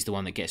then he's the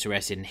one that gets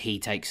arrested, and he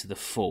takes the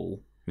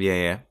fall.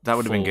 Yeah. That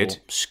would have been good.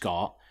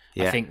 Scott.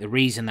 Yeah. I think the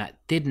reason that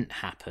didn't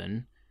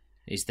happen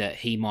is that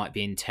he might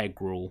be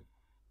integral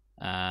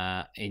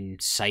in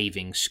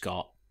saving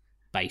Scott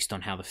based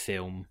on how the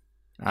film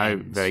Oh,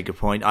 ends. very good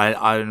point.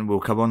 I will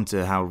come on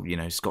to how, you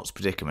know, Scott's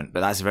predicament,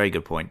 but that's a very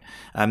good point.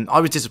 I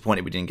was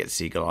disappointed we didn't get to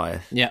see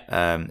Goliath. Yeah.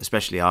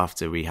 Especially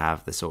after we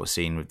have the sort of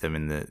scene with them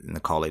in the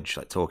college,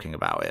 like talking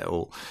about it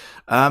all.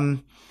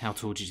 How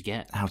tall did you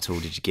get? How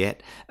tall did you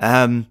get?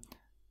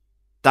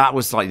 That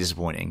was slightly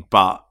disappointing,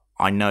 but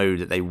I know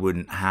that they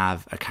wouldn't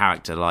have a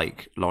character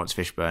like Lawrence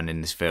Fishburne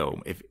in this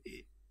film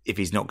if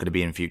he's not going to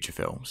be in future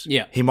films.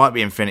 Yeah. He might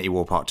be Infinity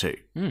War Part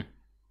 2.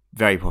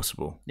 Very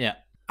possible. Yeah.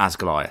 As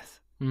Goliath.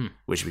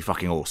 Which would be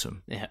fucking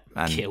awesome. Yeah.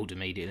 And Killed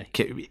immediately.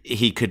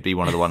 He could be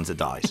one of the ones that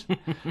dies.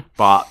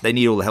 But they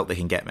need all the help they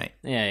can get, mate.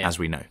 Yeah. As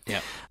we know.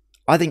 Yeah.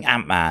 I think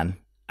Ant-Man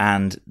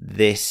and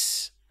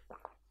this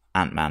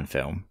Ant-Man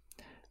film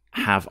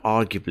have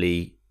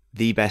arguably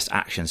the best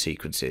action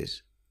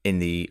sequences in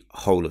the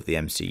whole of the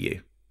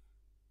MCU.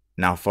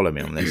 Now follow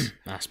me on this.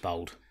 That's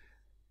bold.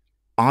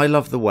 I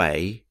love the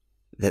way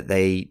that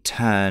they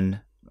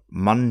turn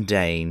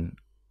mundane,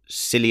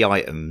 silly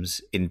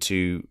items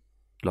into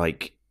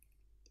like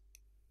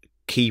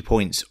key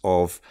points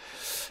of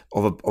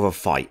a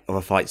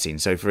fight scene.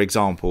 So, for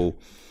example,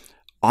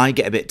 I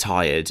get a bit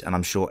tired, and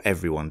I'm sure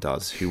everyone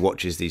does who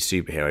watches these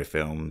superhero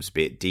films,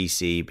 be it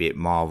DC, be it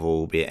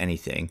Marvel, be it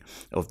anything,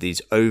 of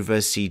these over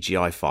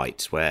CGI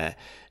fights where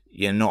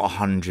you're not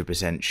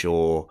 100%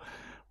 sure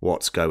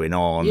what's going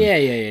on.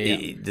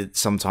 Yeah.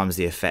 Sometimes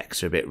the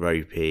effects are a bit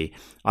ropey.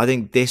 I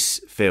think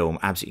this film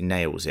absolutely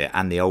nails it,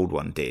 and the old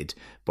one did,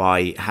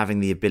 by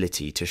having the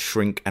ability to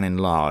shrink and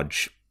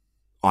enlarge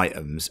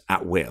items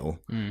at will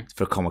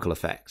for comical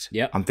effect.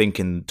 Yep. I'm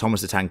thinking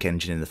Thomas the Tank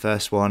Engine in the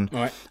first one.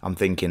 Right. I'm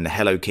thinking the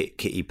Hello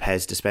Kitty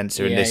Pez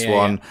dispenser in this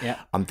one. Yeah.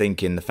 I'm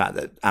thinking the fact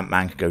that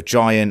Ant-Man can go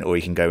giant, or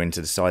he can go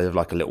into the size of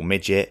like a little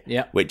midget,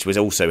 Yeah. which was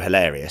also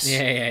hilarious. Yeah.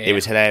 It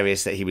was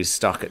hilarious that he was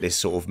stuck at this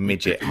sort of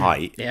midget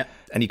height, Yeah.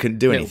 and he couldn't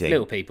do anything.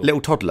 Little people.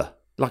 Little toddler,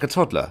 like a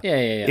toddler. Yeah.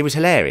 It was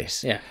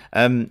hilarious. Yeah.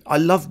 I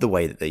love the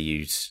way that they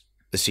use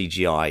the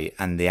CGI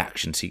and the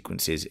action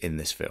sequences in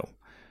this film.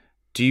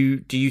 Do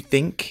you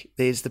think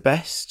that it's the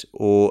best,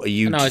 or are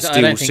you No, I still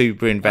don't think-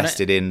 super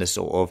invested in the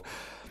sort of?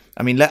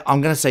 I mean,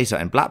 I'm going to say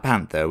something. Black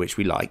Panther, which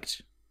we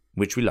liked,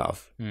 which we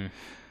love.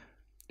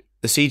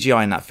 The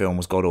CGI in that film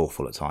was god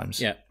awful at times.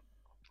 Yeah.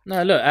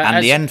 No, look,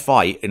 And the end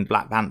fight in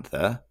Black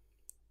Panther,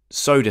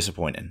 so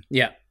disappointing.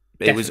 Yeah.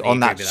 It was definitely on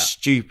that agree with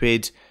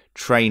stupid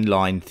train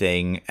line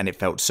thing, and it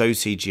felt so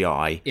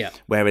CGI. Yeah.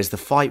 Whereas the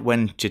fight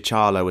when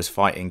T'Challa was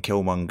fighting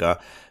Killmonger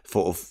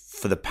for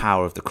the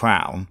power of the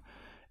crown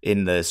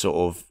in the sort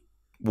of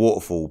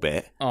waterfall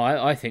bit, Oh,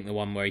 I think the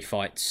one where he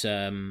fights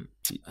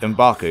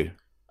M'Baku.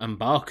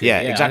 M'Baku. Yeah,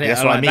 exactly,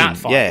 that's what I mean. That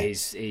fight Yeah.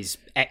 is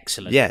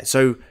excellent. Yeah,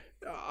 so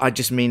I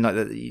just mean like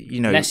that. You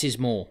know, Less is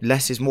more.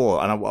 Less is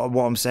more, and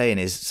what I'm saying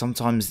is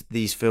sometimes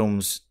these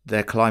films,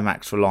 their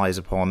climax relies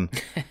upon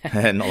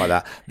not like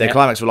that. Their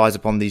climax relies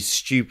upon these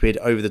stupid,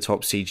 over the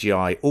top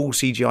CGI, all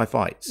CGI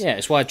fights. Yeah,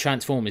 it's why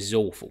Transformers is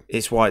awful.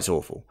 It's why it's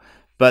awful.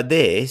 But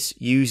this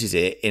uses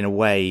it in a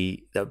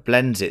way that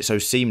blends it so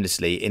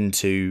seamlessly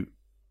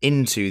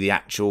into the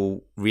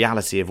actual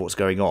reality of what's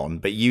going on,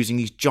 but using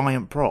these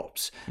giant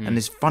props and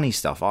this funny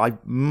stuff. I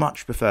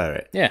much prefer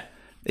it. Yeah.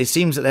 It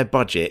seems that their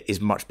budget is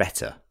much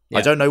better. Yeah.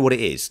 I don't know what it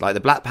is. Like the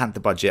Black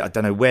Panther budget, I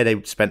don't know where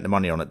they spent the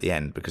money on at the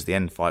end, because the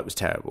end fight was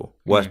terrible.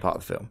 Worst part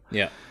of the film.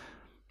 Yeah.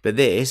 But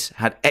this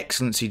had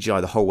excellent CGI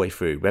the whole way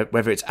through.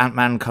 Whether it's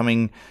Ant-Man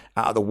coming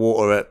out of the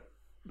water at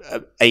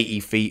 80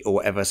 feet or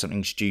whatever,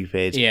 something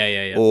stupid.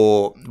 Yeah.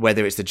 Or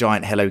whether it's the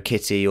giant Hello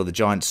Kitty or the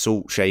giant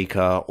salt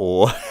shaker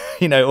or,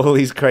 all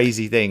these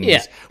crazy things.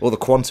 Yeah. Or the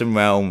quantum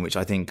realm, which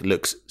I think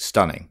looks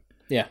stunning.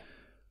 Yeah.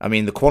 I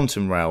mean, the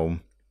quantum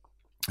realm,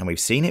 and we've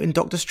seen it in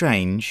Doctor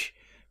Strange,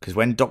 because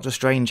when Doctor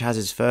Strange has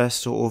his first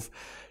sort of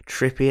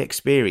trippy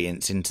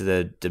experience into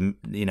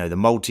the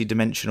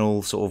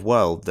multi-dimensional sort of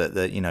world that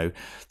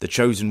the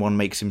Chosen One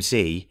makes him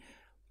see,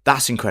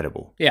 that's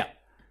incredible. Yeah.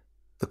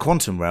 The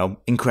quantum realm,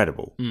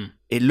 incredible.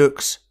 It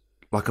looks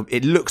like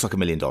 $1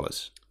 million.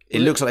 It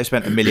looks like they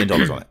spent $1 million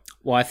on it.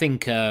 Well, I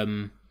think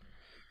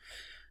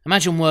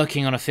imagine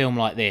working on a film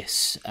like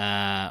this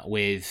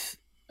with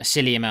a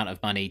silly amount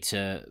of money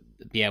to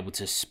be able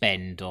to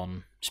spend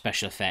on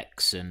special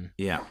effects and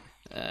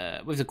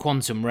with the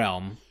quantum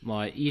realm,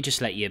 like you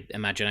just let your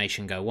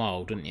imagination go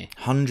wild, wouldn't you?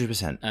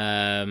 100%.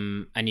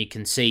 And you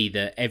can see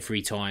that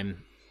every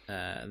time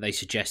they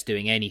suggest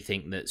doing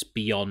anything that's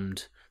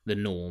beyond the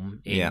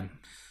norm in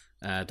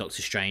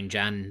Doctor Strange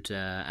and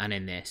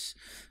in this,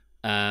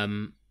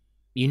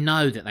 you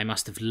know that they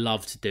must have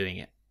loved doing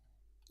it.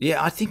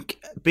 Yeah, I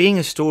think being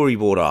a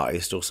storyboard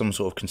artist or some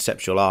sort of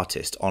conceptual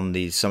artist on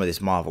some of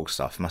this Marvel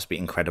stuff must be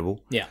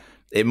incredible. Yeah.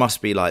 It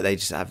must be like they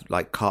just have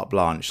like carte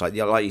blanche, like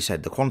you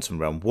said, the quantum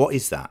realm. What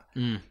is that?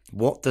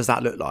 What does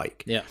that look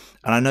like? Yeah,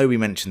 and I know we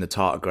mentioned the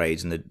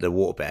tardigrades and the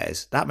water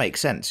bears. That makes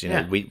sense.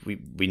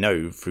 We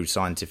know through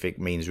scientific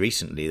means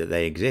recently that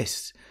they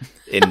exist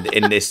in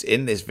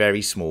this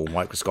very small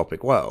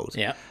microscopic world.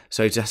 Yeah.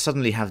 So to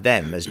suddenly have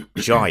them as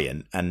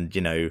giant and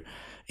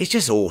it's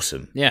just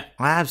awesome. Yeah,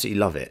 I absolutely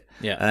love it.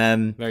 Yeah,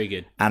 very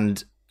good.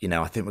 And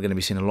I think we're going to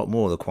be seeing a lot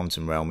more of the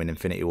quantum realm in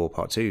Infinity War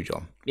Part 2,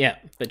 John. Yeah,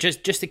 but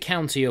just to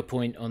counter your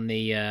point on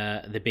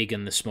the big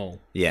and the small.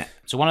 Yeah.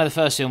 So one of the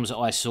first films that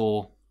I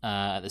saw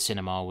at the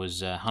cinema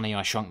was Honey,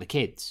 I Shrunk the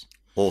Kids.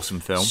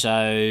 Awesome film.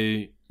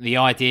 So the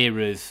idea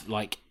of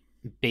like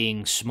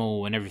being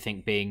small and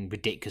everything being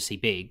ridiculously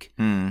big,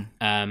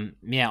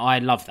 I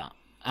love that.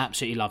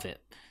 Absolutely love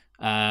it.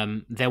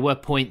 There were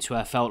points where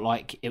I felt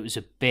like it was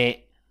a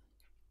bit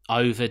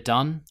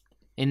overdone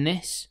in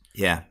this.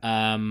 Yeah.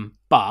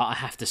 But I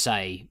have to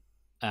say,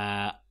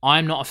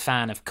 I'm not a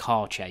fan of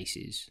car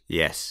chases.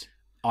 Yes.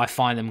 I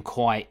find them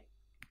quite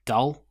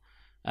dull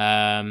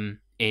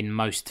in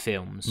most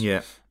films.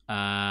 Yeah.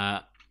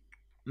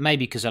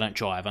 Maybe because I don't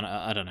drive.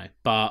 I don't know.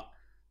 But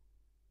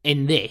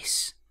in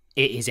this,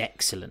 it is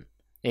excellent.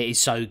 It is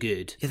so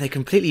good. Yeah, they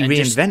completely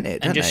reinvent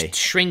it, don't they? And just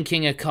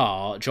shrinking a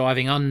car,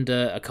 driving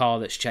under a car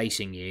that's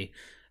chasing you,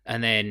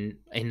 and then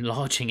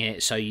enlarging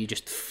it so you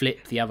just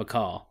flip the other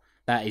car.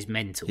 That is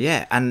mental.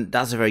 Yeah, and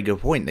that's a very good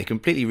point. They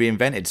completely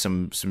reinvented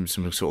some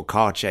sort of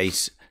car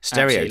chase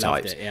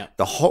stereotypes. It, yeah.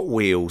 The Hot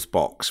Wheels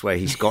box where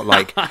he's got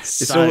like good.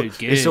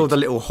 It's all the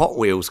little Hot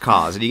Wheels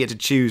cars, and you get to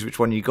choose which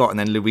one you got, and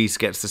then Luis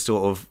gets the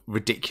sort of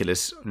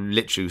ridiculous,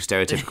 literal,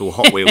 stereotypical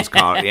Hot Wheels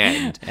car at the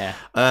end.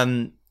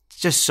 Yeah.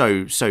 Just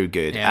so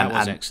good. Yeah, it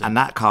was excellent. And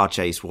that car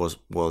chase was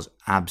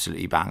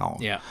absolutely bang on.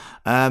 Yeah.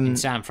 In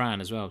San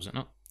Fran as well, was it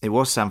not? It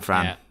was San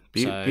Fran.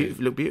 Yeah.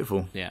 Looked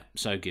beautiful. Yeah,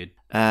 so good.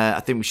 I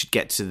think we should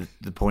get to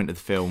the point of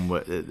the film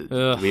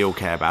that we all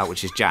care about,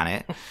 which is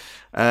Janet.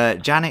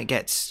 Janet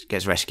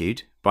gets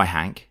rescued by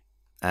Hank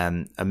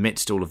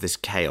amidst all of this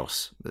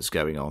chaos that's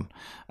going on.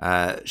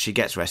 She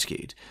gets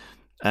rescued.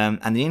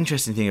 And the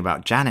interesting thing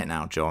about Janet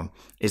now, John,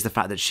 is the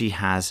fact that she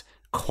has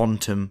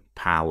quantum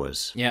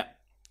powers. Yeah.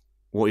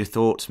 What are your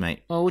thoughts,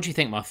 mate? Well, what do you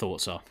think my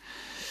thoughts are?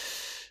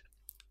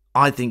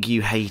 I think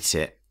you hate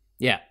it.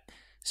 Yeah.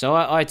 So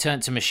I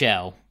turned to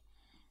Michelle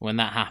when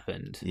that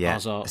happened. Yeah, I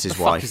was like, that's his what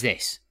the wife. fuck is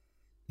this?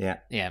 Yeah.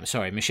 Yeah,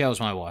 sorry, Michelle's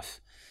my wife.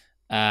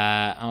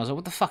 I was like,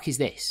 what the fuck is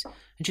this?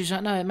 And she was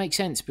like, no, it makes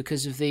sense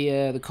because of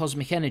the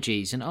cosmic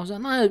energies. And I was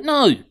like,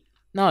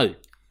 no.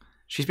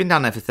 She's been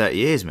down there for 30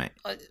 years, mate.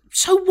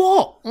 So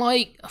what?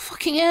 Like,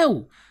 fucking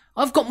hell.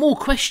 I've got more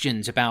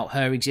questions about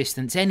her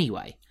existence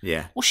anyway.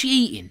 Yeah. What's she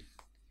eating?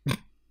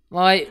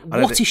 Like,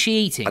 what is she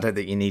eating? I don't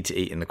think you need to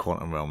eat in the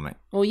quantum realm, mate.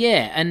 Well,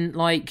 yeah, and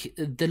like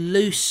the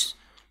loose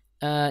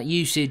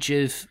usage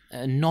of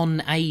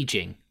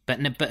non-aging,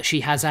 but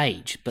she has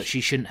aged, but she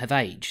shouldn't have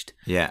aged.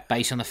 Yeah.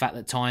 Based on the fact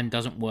that time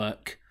doesn't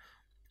work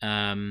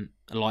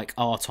like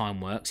our time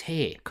works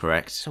here.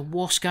 Correct. So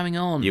what's going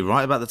on? You're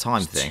right about the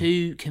time thing.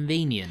 Too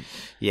convenient.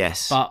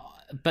 Yes.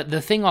 But the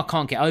thing I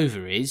can't get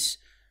over is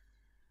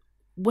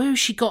where has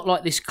she got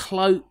like this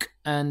cloak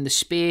and the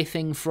spear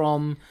thing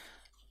from?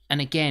 And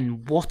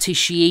again, what is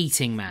she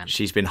eating, man?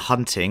 She's been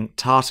hunting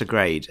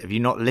tardigrade. Have you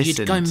not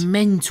listened? You'd go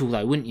mental,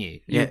 though, wouldn't you?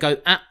 Yeah. You'd go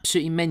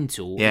absolutely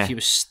mental Yeah. if you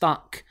were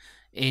stuck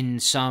in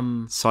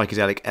some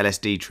psychedelic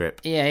LSD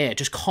trip. Yeah,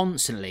 just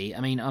constantly.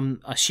 I mean,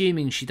 I'm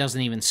assuming she doesn't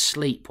even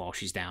sleep while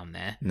she's down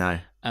there. No.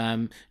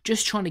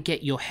 Just trying to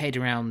get your head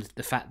around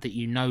the fact that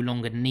you no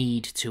longer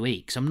need to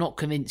eat. Because I'm not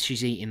convinced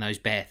she's eating those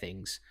bear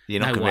things.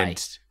 You're not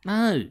convinced? Way.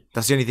 No.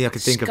 That's the only thing I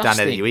can think of down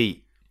there that you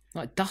eat.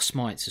 Like dust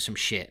mites or some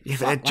shit. Yeah,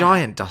 but they're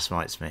giant dust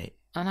mites, mate.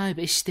 I know,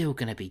 but it's still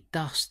going to be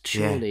dust.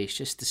 Surely it's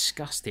just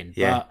disgusting.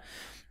 Yeah.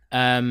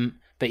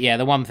 But yeah,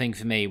 the one thing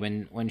for me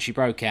when she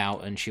broke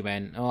out and she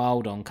went, "Oh,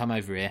 hold on, come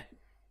over here,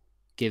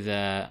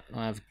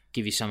 I'll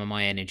give you some of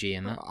my energy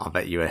and that." I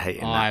bet you were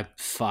hating that.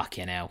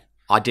 Fucking hell.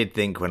 I did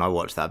think when I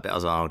watched that bit, I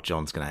was like, "Oh,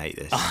 John's gonna hate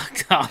this." Oh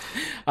God,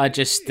 I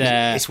just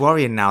it's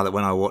worrying now that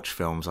when I watch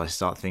films, I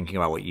start thinking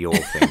about what you're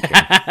thinking.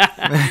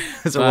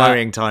 It's a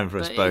worrying time for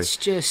us both. It's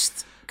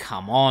just,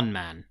 come on,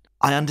 man.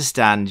 I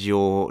understand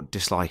your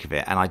dislike of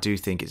it, and I do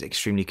think it's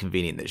extremely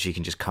convenient that she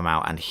can just come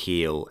out and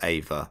heal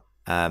Ava.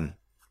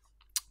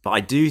 But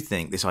I do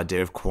think this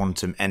idea of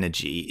quantum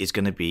energy is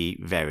going to be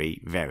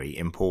very, very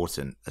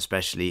important,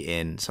 especially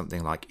in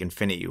something like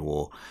Infinity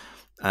War.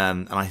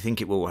 And I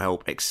think it will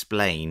help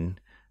explain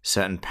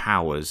certain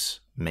powers,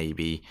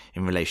 maybe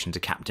in relation to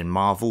Captain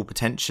Marvel,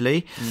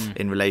 potentially,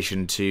 in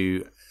relation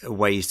to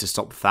ways to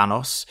stop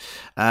Thanos.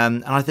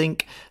 And I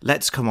think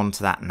let's come on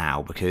to that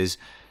now, because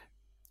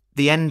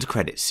the end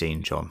credits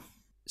scene, John,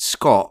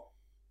 Scott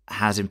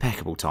has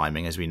impeccable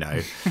timing, as we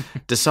know,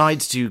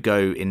 decides to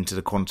go into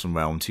the quantum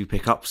realm to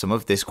pick up some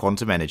of this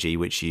quantum energy,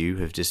 which you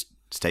have just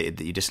stated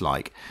that you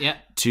dislike. Yeah.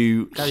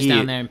 Goes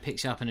down there and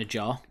picks it up in a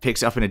jar.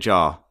 Picks it up in a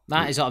jar.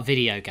 That is like a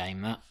video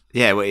game, that.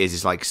 Yeah, what it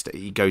is like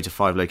you go to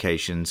 5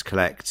 locations,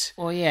 collect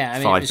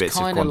 5 bits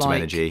of quantum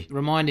energy.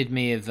 Reminded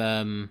me of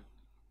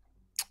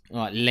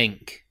like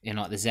Link in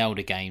like the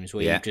Zelda games,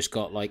 where you've just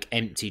got like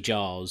empty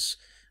jars,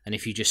 and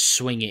if you just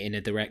swing it in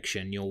a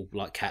direction, you'll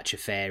like catch a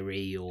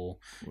fairy, or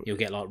you'll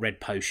get like red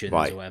potions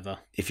or whatever.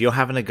 If you're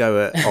having a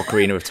go at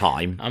Ocarina of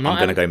Time, I'm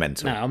going to go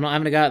mental. No, I'm not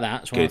having a go at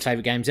that. It's one of my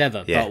favourite games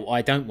ever. Yeah. But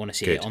I don't want to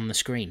see it on the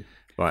screen.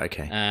 Right,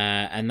 okay.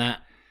 And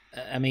that,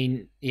 I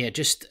mean,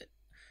 just...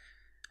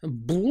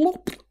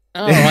 Bloop.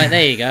 All right,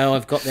 there you go.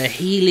 I've got the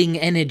healing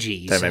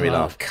energies. Don't make me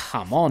laugh.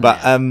 Come on. But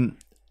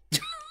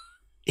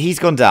he's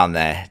gone down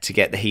there to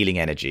get the healing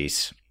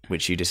energies,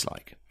 which you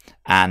dislike.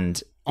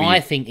 And I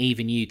think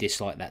even you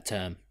dislike that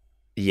term.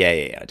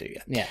 Yeah, I do.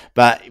 Yeah.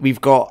 But we've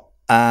got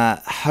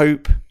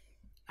Hope,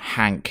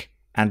 Hank,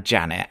 and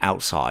Janet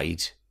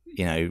outside,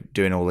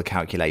 doing all the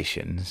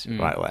calculations,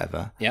 right,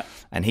 whatever. Yeah.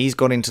 And he's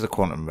gone into the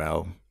quantum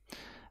realm.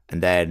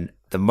 And then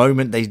the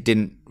moment they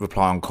didn't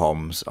reply on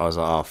comms, I was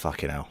like, oh,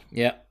 fucking hell.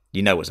 Yeah.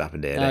 You know what's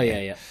happened here, Oh, don't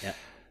you? yeah.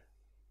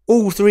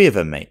 All 3 of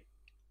them, mate.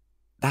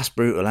 That's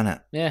brutal, isn't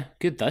it? Yeah,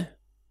 good though.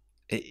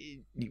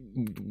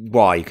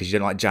 Why? Because you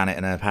don't like Janet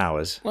and her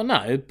powers? Well,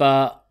 no,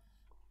 but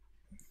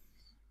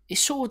it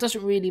sort of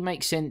doesn't really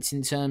make sense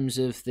in terms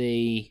of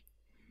you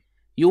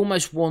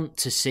almost want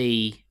to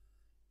see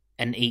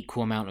an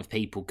equal amount of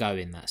people go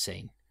in that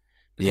scene.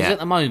 Because at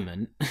the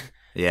moment,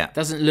 it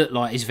doesn't look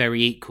like it's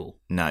very equal.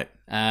 No.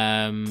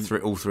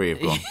 All 3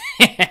 have gone.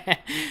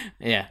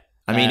 Yeah.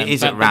 I mean, it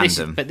is at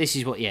random. But this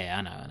is what... Yeah,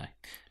 I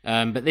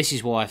know. But this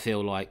is why I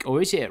feel like...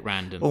 Or is it at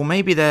random? Or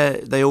maybe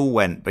they all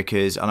went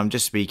because... And I'm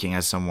just speaking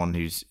as someone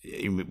who's...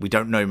 We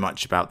don't know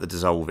much about the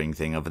dissolving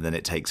thing other than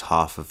it takes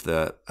half of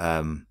the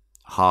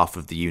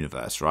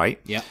universe, right?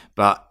 Yeah.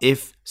 But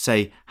if,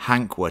 say,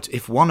 Hank were to...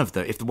 If one of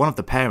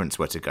the parents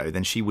were to go,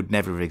 then she would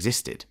never have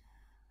existed.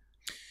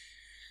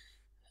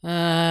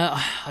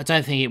 I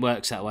don't think it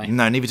works that way.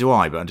 No, neither do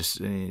I, but it's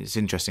an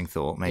interesting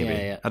thought, maybe.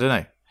 Yeah. I don't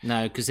know.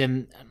 No, because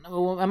then...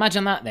 Well,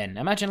 imagine that then.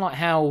 Imagine like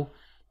how...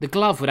 The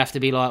glove would have to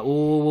be like,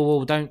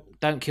 oh, don't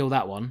kill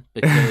that one,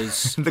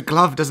 because... The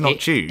glove does not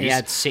choose. He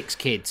had 6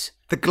 kids.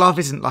 The glove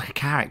isn't like a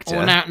character.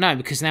 Oh, no,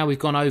 because now we've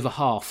gone over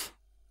half.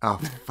 Oh,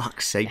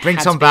 fuck's sake. Bring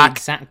some back.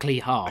 Exactly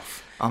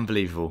half.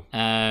 Unbelievable.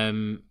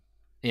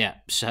 Yeah,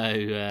 so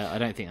I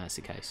don't think that's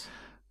the case.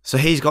 So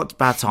he's got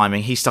bad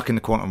timing. He's stuck in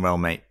the quantum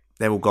realm, mate.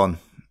 They're all gone.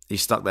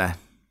 He's stuck there.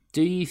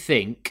 Do you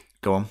think...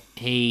 Go on.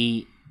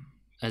 He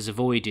has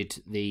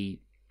avoided the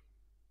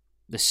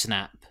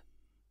snap...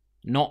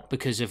 Not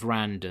because of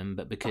random,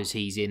 but because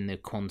he's in the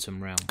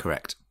quantum realm.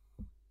 Correct.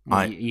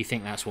 You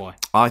think that's why?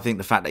 I think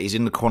the fact that he's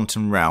in the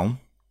quantum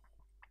realm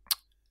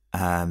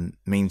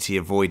means he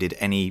avoided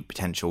any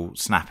potential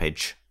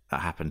snappage that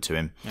happened to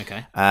him.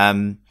 Okay.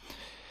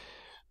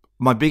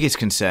 My biggest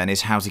concern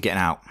is how's he getting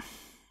out?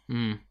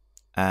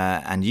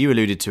 And you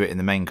alluded to it in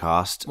the main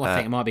cast. Well, I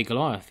think it might be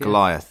Goliath. Yeah.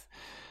 Goliath.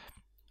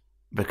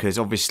 Because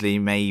obviously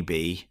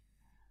maybe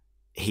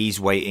he's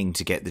waiting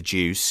to get the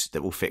juice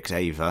that will fix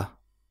Ava.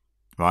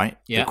 Right?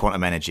 Yeah. The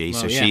quantum energy.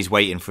 Well, so she's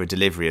waiting for a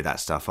delivery of that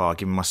stuff. Oh,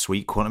 give me my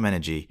sweet quantum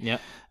energy. Yeah.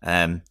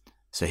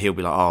 So he'll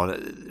be like, oh,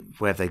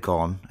 where have they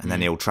gone? And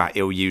then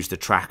he'll use the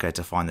tracker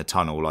to find the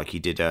tunnel like he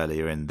did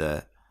earlier in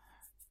the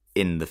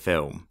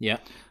film. Yeah.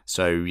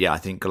 So yeah, I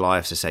think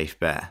Goliath's a safe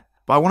bet.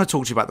 But I want to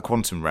talk to you about the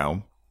quantum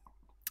realm,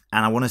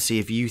 and I want to see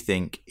if you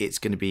think it's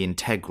going to be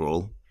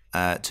integral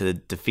to the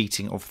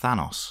defeating of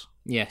Thanos.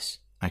 Yes.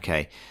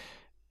 Okay.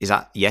 Is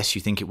that yes?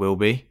 You think it will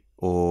be?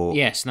 Or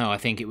yes, no, I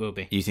think it will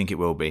be. You think it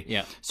will be?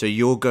 Yeah. So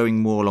you're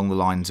going more along the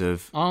lines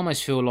of... I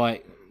almost feel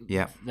like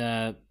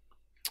the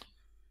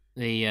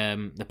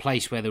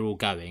place where they're all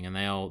going, and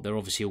they're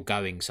obviously all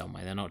going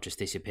somewhere. They're not just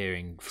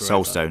disappearing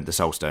forever. The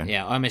Soul Stone.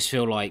 Yeah, I almost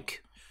feel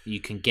like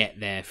you can get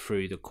there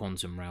through the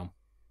quantum realm.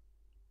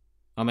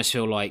 I almost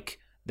feel like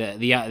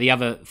The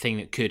other thing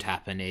that could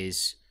happen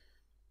is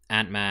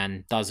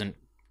Ant-Man doesn't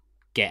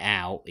get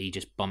out; he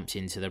just bumps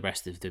into the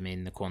rest of them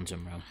in the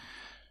quantum realm.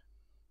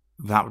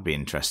 That would be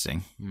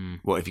interesting.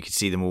 What if you could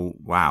see them all?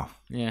 Wow.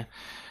 Yeah.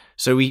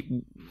 So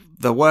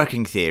the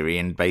working theory,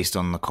 and based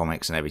on the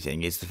comics and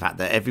everything, is the fact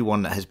that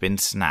everyone that has been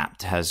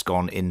snapped has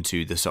gone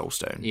into the Soul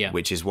Stone. Yeah.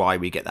 Which is why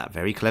we get that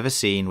very clever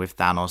scene with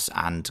Thanos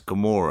and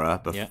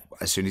Gamora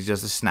as soon as he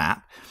does the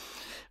snap,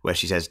 where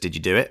she says, "Did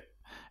you do it?"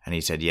 And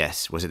he said,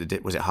 "Yes." Was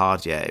it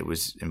hard? Yeah, it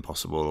was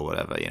impossible or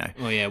whatever.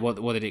 Oh yeah.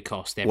 What did it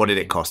cost? Everything? What did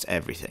it cost?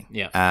 Everything.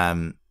 Yeah.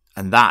 And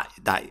that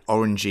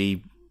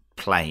orangey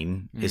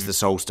plane is the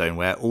Soul Stone,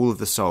 where all of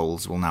the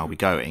souls will now be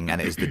going,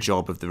 and it is the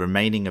job of the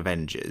remaining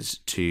Avengers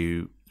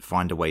to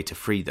find a way to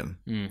free them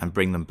and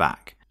bring them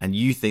back. And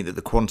you think that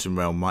the quantum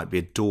realm might be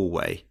a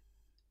doorway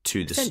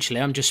to the... Essentially,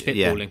 I'm just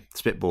spitballing. Yeah,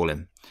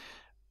 spitballing.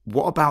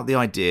 What about the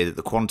idea that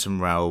the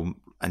quantum realm,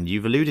 and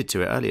you've alluded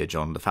to it earlier,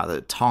 John, the fact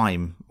that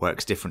time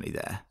works differently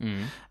there,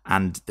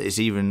 and it's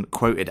even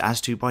quoted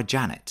as to by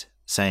Janet,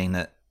 saying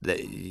that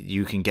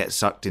you can get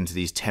sucked into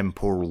these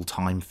temporal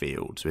time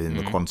fields within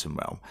the quantum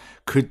realm.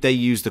 Could they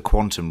use the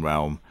quantum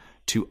realm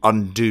to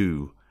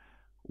undo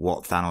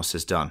what Thanos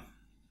has done?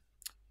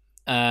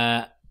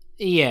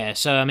 Yeah,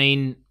 so I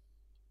mean,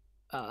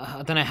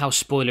 I don't know how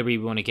spoilery we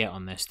want to get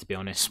on this, to be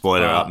honest.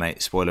 Spoiler it up,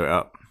 mate. Spoiler it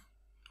up.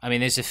 I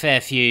mean, there's a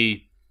fair few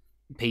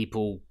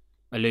people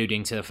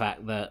alluding to the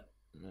fact that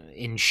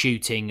in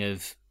shooting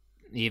of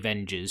the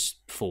Avengers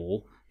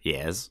 4,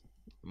 yes,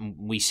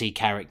 we see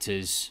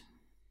characters...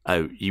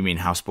 Oh, you mean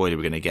how spoiler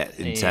we're going to get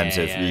in terms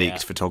of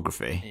leaked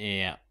photography?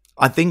 Yeah.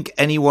 I think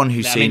anyone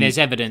who's seen... I mean, there's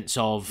evidence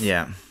of...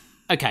 Yeah.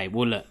 Okay,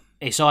 well, look,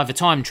 it's either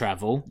time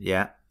travel...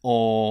 Yeah.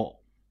 Or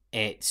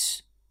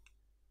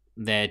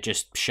they're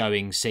just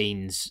showing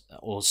scenes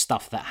or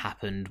stuff that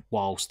happened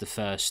whilst the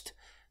first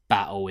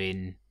battle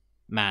in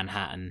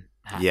Manhattan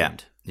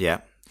happened.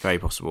 Yeah. Very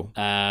possible.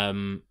 I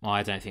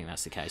don't think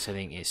that's the case. I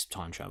think it's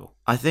time travel.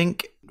 I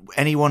think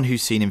anyone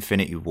who's seen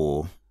Infinity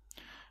War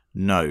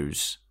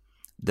knows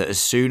that as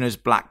soon as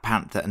Black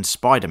Panther and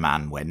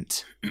Spider-Man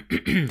went,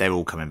 they're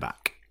all coming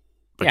back.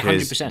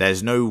 Because 100%.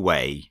 There's no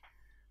way,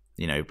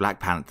 Black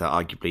Panther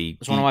arguably...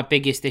 It's one of my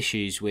biggest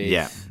issues with...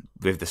 Yeah,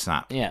 with the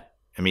snap. Yeah.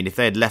 I mean, if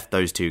they had left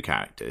those two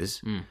characters,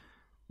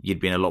 you'd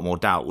be in a lot more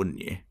doubt, wouldn't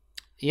you?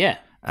 Yeah.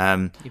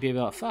 You'd be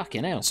like,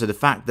 fucking hell. So the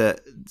fact that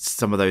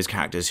some of those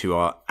characters who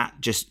are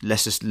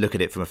let's just look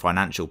at it from a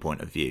financial point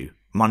of view,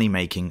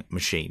 money-making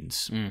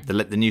machines.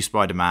 The new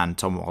Spider-Man,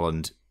 Tom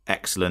Holland,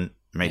 excellent.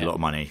 Made a lot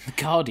of money. The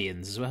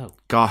Guardians as well.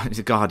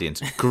 The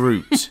Guardians.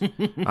 Groot.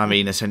 I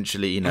mean,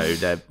 essentially,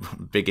 their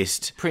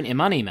biggest... Printing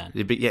money, man.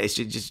 It's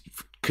just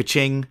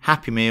ka-ching,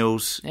 Happy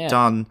Meals,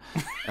 done.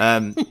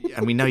 And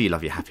we know you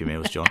love your Happy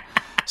Meals, John.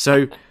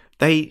 So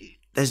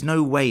there's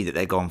no way that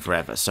they're gone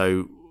forever.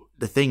 So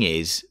the thing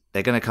is,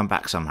 they're going to come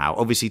back somehow.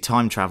 Obviously,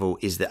 time travel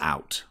is the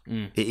out.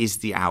 It is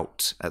the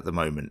out at the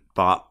moment.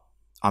 But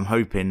I'm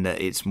hoping that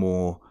it's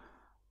more...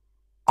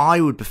 I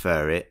would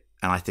prefer it.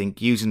 And I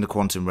think using the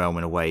quantum realm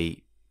in a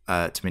way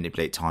to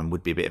manipulate time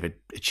would be a bit of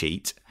a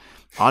cheat.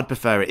 I'd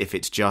prefer it if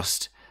it's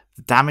just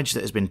the damage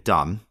that has been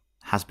done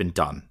has been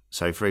done.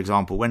 So, for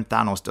example, when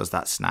Thanos does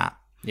that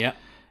snap,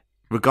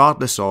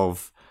 regardless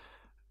of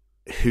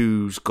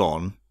who's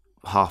gone,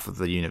 half of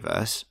the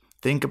universe,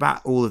 think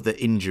about all of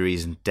the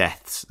injuries and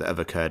deaths that have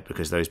occurred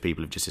because those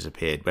people have just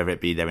disappeared, whether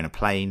it be they're in a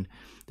plane,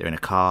 they're in a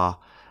car...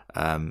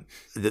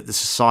 the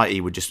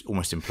society would just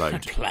almost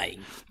implode.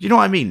 Plane. You know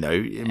what I mean, though?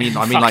 I mean,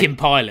 fucking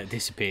pilot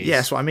disappears. Yeah,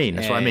 that's what I mean.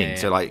 That's what I mean. Yeah.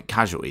 So, like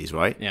casualties,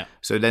 right? Yeah.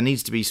 So there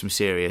needs to be some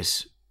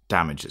serious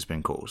damage that's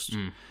been caused.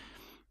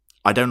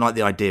 I don't like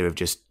the idea of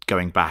just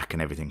going back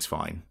and everything's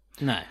fine.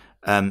 No.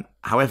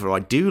 However, I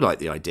do like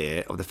the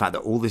idea of the fact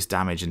that all this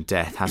damage and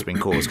death has been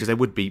caused because there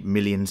would be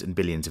millions and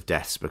billions of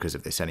deaths because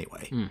of this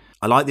anyway.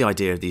 I like the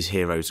idea of these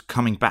heroes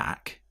coming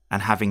back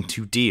and having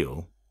to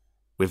deal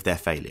with their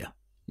failure.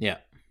 Yeah.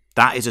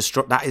 That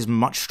is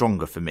much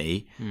stronger for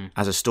me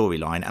as a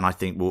storyline, and I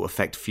think will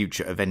affect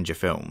future Avenger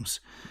films.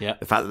 Yeah.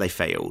 The fact that they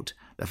failed,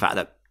 the fact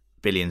that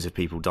billions of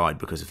people died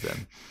because of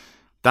them,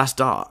 that's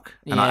dark.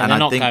 And they're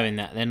not going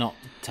that. They're not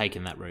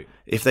taking that route.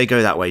 If they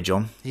go that way,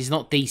 John, he's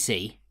not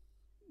DC.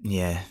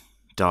 Yeah,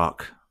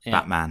 dark. Yeah.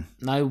 Batman.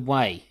 No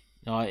way.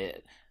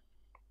 The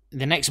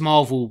next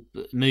Marvel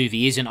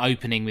movie isn't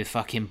opening with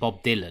fucking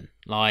Bob Dylan.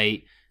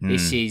 Like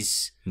this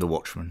is The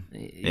Watchmen.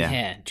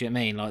 Yeah. Do you know what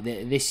I mean? Like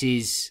this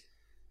is.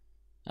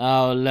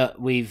 Oh look,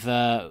 we've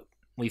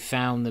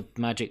found the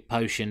magic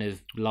potion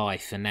of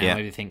life, and now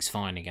everything's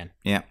fine again.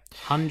 Yeah,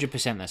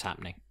 100% that's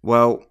happening.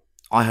 Well,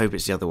 I hope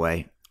it's the other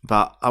way,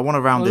 but I want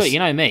to round this. Look, you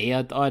know me,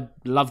 I'd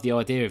love the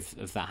idea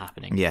of that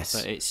happening. Yes,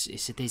 but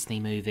it's a Disney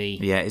movie.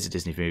 Yeah, it's a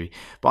Disney movie.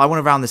 But I want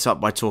to round this up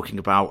by talking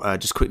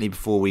about just quickly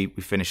before we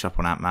finish up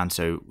on Ant-Man.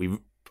 So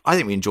I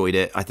think we enjoyed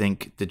it. I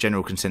think the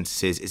general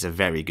consensus is it's a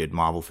very good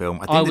Marvel film.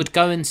 I would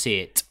go and see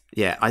it.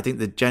 Yeah, I think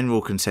the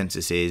general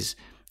consensus is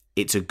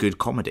it's a good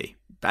comedy.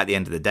 at the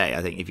end of the day,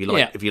 I think if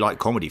you like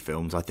comedy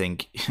films, I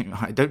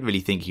don't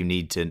really think you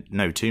need to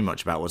know too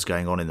much about what's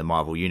going on in the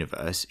Marvel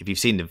universe. If you've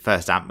seen the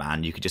first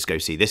Ant-Man, you could just go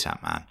see this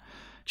Ant-Man.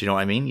 Do you know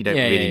what I mean? You don't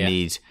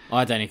need.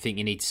 I don't even think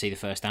you need to see the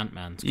first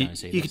Ant-Man to go and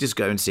see this. You could just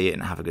go and see it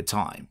and have a good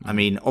time. I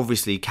mean,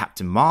 obviously,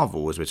 Captain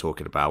Marvel, as we're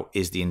talking about,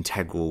 is the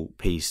integral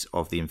piece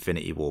of the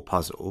Infinity War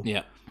puzzle.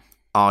 Yeah.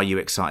 Are you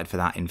excited for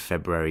that in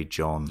February,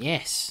 John?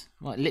 Yes.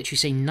 Like, literally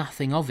seen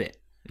nothing of it.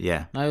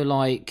 Yeah. No,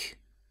 like...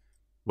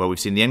 Well, we've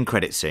seen the end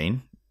credit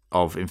scene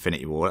of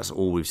Infinity War. That's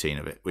all we've seen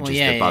of it, which is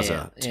the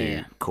buzzer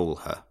to call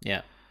her.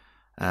 Yeah.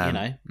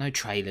 No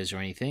trailers or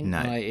anything.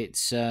 No. Like,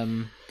 it's...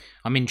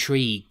 I'm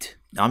intrigued.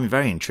 I'm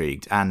very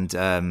intrigued. And,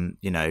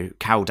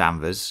 Carol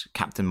Danvers,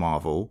 Captain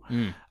Marvel,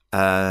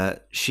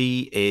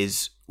 she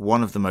is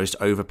one of the most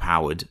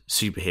overpowered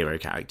superhero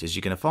characters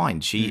you're going to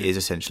find. She is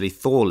essentially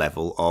Thor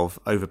level of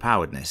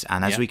overpoweredness.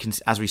 And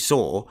as we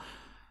saw,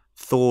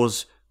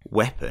 Thor's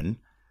weapon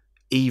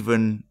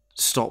even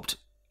stopped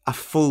a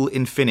full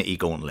Infinity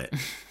Gauntlet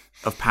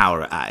of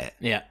power at it.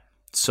 Yeah.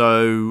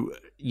 So,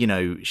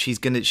 she's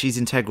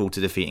integral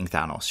to defeating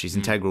Thanos. She's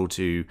integral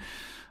to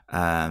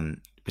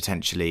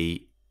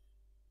potentially,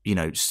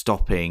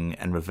 stopping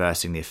and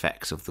reversing the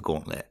effects of the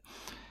gauntlet.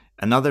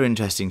 Another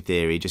interesting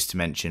theory, just to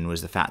mention,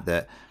 was the fact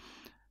that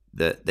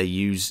they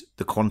use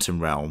the quantum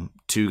realm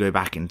to go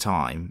back in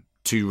time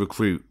to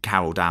recruit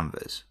Carol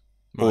Danvers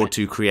or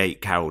to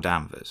create Carol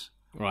Danvers.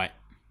 Right.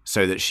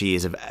 So that she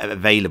is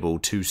available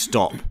to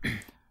stop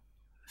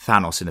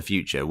Thanos in the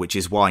future, which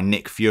is why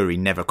Nick Fury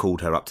never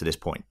called her up to this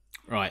point.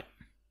 Right.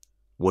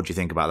 What do you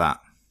think about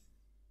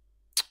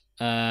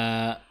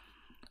that?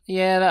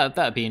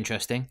 That'd be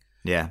interesting.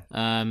 Yeah.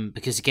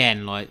 Because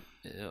again, like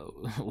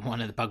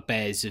one of the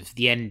bugbears of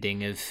the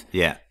ending of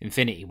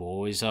Infinity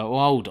War is,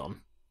 hold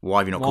on. Why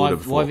have you not called her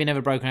before? Why have you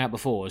never broken out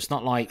before? It's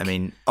not like... I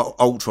mean,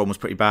 Ultron was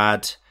pretty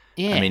bad.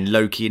 Yeah. I mean,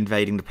 Loki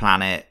invading the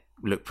planet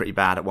looked pretty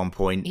bad at one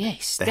point.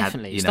 Yes,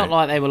 definitely. It's not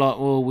like they were like,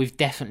 well, we've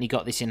definitely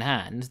got this in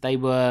hand. They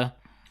were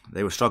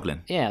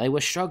struggling. Yeah, they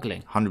were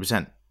struggling.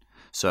 100%.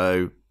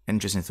 So,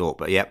 interesting thought.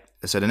 But yep.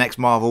 So the next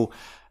Marvel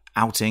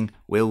outing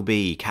will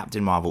be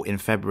Captain Marvel in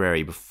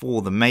February,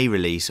 before the May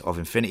release of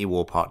Infinity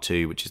War Part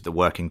 2, which is the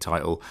working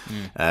title.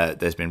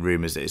 There's been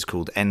rumours that it's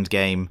called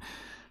Endgame.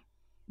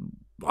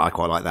 I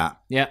quite like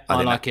that. Yeah,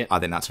 I like it. I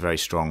think that's a very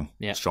strong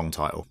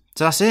title.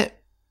 So that's it.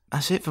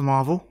 That's it for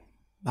Marvel.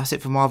 That's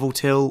it for Marvel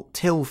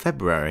till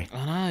February.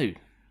 I know.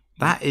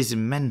 That is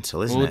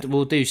mental, isn't it?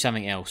 We'll do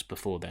something else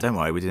before then. Don't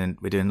worry,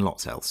 we're doing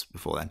lots else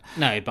before then.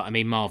 No, but I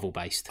mean Marvel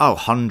based. Oh,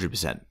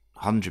 100%.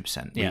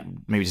 100%. Yeah.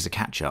 Maybe just a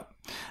catch up.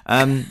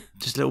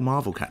 Just a little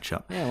Marvel catch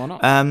up. Yeah, why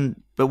not?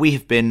 But we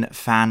have been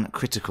fan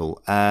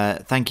critical.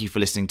 Thank you for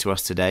listening to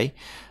us today.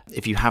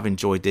 If you have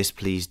enjoyed this,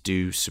 please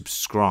do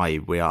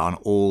subscribe. We are on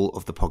all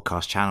of the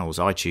podcast channels: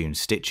 iTunes,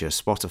 Stitcher,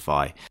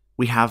 Spotify.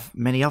 We have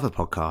many other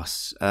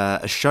podcasts.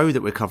 A show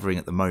that we're covering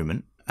at the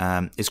moment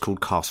is called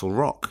Castle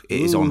Rock.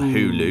 It is on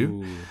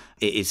Hulu.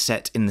 It is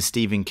set in the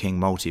Stephen King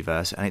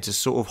multiverse, and it's a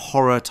sort of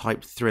horror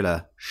type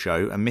thriller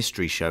show, a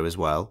mystery show as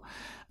well.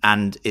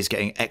 And it's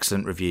getting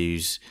excellent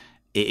reviews.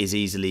 It is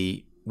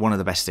easily one of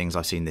the best things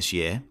I've seen this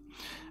year.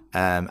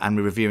 And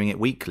we're reviewing it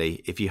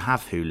weekly. If you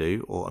have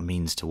Hulu or a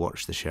means to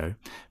watch the show,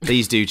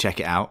 please do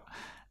check it out.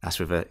 That's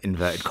with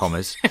inverted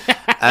commas.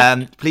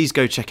 Please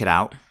go check it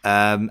out.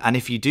 And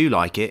if you do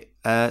like it,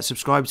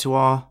 subscribe to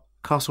our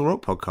Castle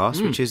Rock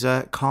podcast, which is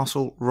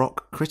Castle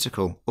Rock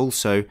Critical.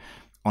 Also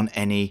on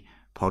any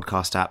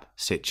podcast app,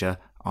 Stitcher,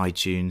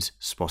 iTunes,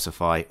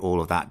 Spotify, all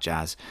of that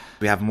jazz.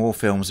 We have more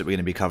films that we're going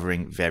to be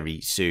covering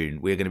very soon.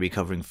 We're going to be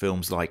covering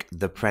films like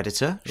The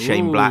Predator,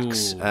 Shane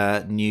Black's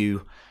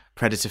new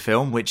Predator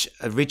film, which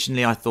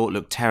originally I thought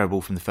looked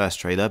terrible from the first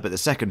trailer, but the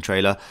second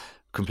trailer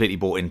completely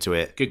bought into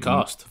it. Good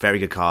cast. Very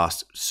good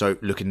cast. So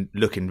looking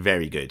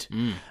very good.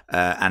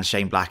 And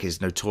Shane Black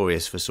is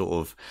notorious for sort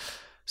of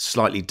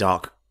slightly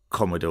dark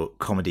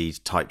comedy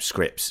type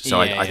scripts, so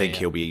I think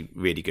he'll be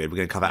really good. We're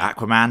going to cover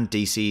Aquaman,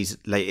 DC's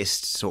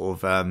latest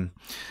sort of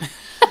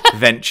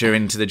venture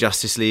into the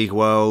Justice League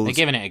world. They're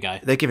giving it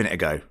a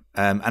go.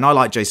 And I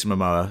like Jason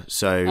Momoa,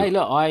 so hey,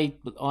 look,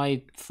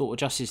 I thought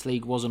Justice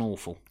League wasn't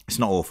awful. It's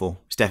not awful.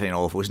 It's definitely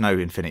not awful. It's no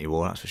Infinity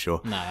War, that's for sure.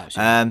 No,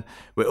 absolutely.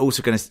 We're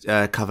also going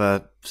to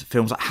cover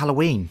films like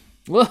Halloween.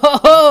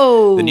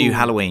 Whoa! The new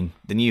Halloween.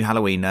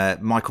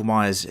 Michael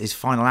Myers, his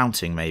final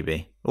outing,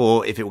 maybe.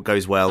 Or if it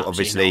goes well,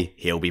 obviously,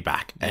 he'll be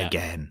back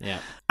again. Yeah.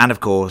 And of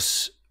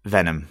course,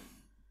 Venom,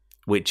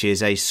 which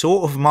is a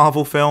sort of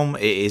Marvel film.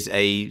 It is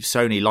a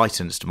Sony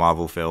licensed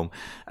Marvel film.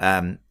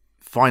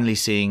 Finally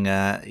seeing,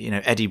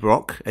 Eddie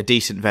Brock, a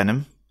decent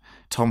Venom,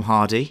 Tom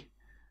Hardy.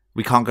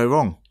 We can't go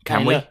wrong,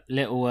 can we?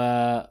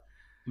 Little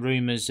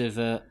rumours of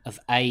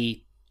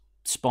a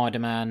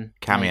Spider-Man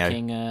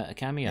making a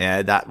cameo.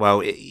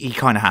 Yeah, he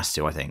kind of has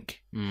to, I think.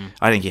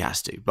 I think he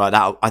has to. But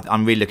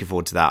I'm really looking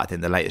forward to that. I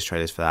think the latest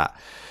trailers for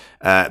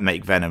that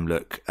make Venom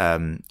look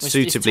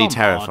suitably it's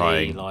Tom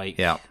terrifying. Hardy,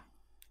 yeah.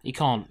 He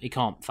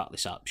can't fuck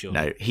this up, sure.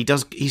 No, he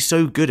does. He's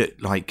so good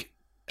at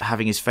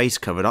having his face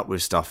covered up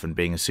with stuff and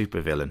being a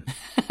supervillain.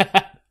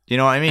 You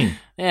know what I mean?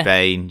 Yeah.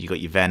 Bane, you got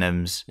your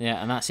Venoms. Yeah,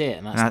 and that's it.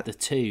 And that's the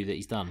 2 that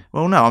he's done.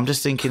 Well, no, I'm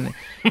just thinking,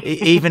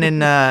 even in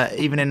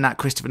that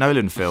Christopher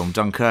Nolan film,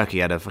 Dunkirk, he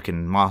had a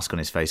fucking mask on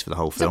his face for the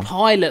whole He's film. a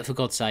pilot, for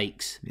God's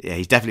sakes. Yeah,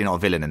 he's definitely not a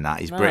villain in that.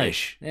 He's No,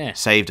 British. yeah.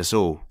 Saved us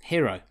all.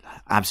 Hero.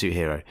 Absolute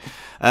hero.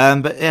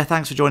 But yeah,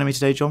 thanks for joining me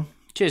today, John.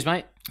 Cheers,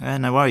 mate.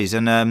 No worries.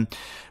 And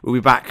we'll be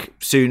back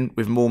soon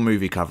with more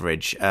movie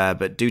coverage.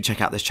 But do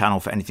check out this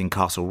channel for anything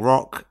Castle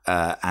Rock,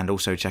 and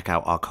also check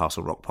out our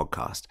Castle Rock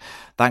podcast.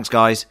 Thanks,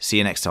 guys. See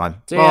you next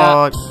time. See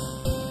ya. Bye.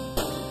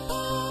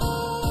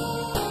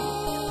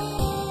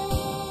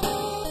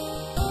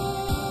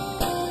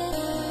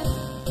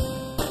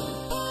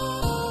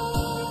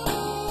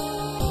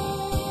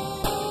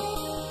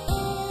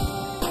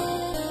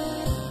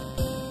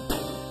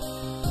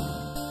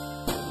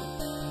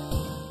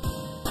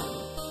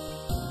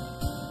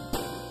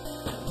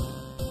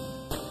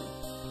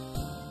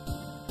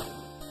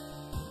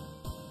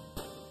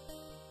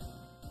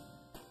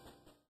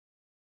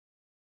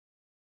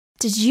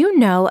 Did you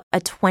know a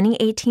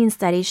 2018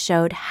 study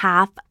showed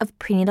half of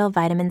prenatal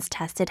vitamins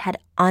tested had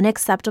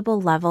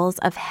unacceptable levels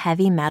of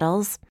heavy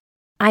metals?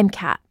 I'm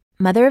Kat,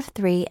 mother of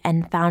 3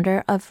 and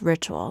founder of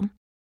Ritual.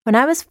 When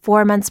I was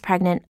 4 months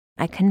pregnant,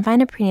 I couldn't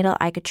find a prenatal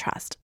I could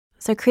trust,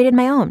 so I created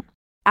my own.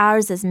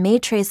 Ours is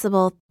made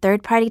traceable,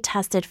 third-party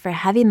tested for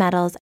heavy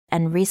metals,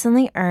 and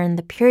recently earned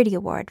the Purity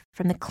Award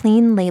from the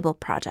Clean Label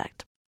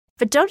Project.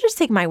 But don't just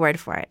take my word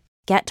for it.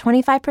 Get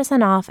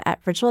 25% off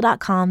at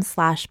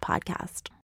ritual.com/podcast.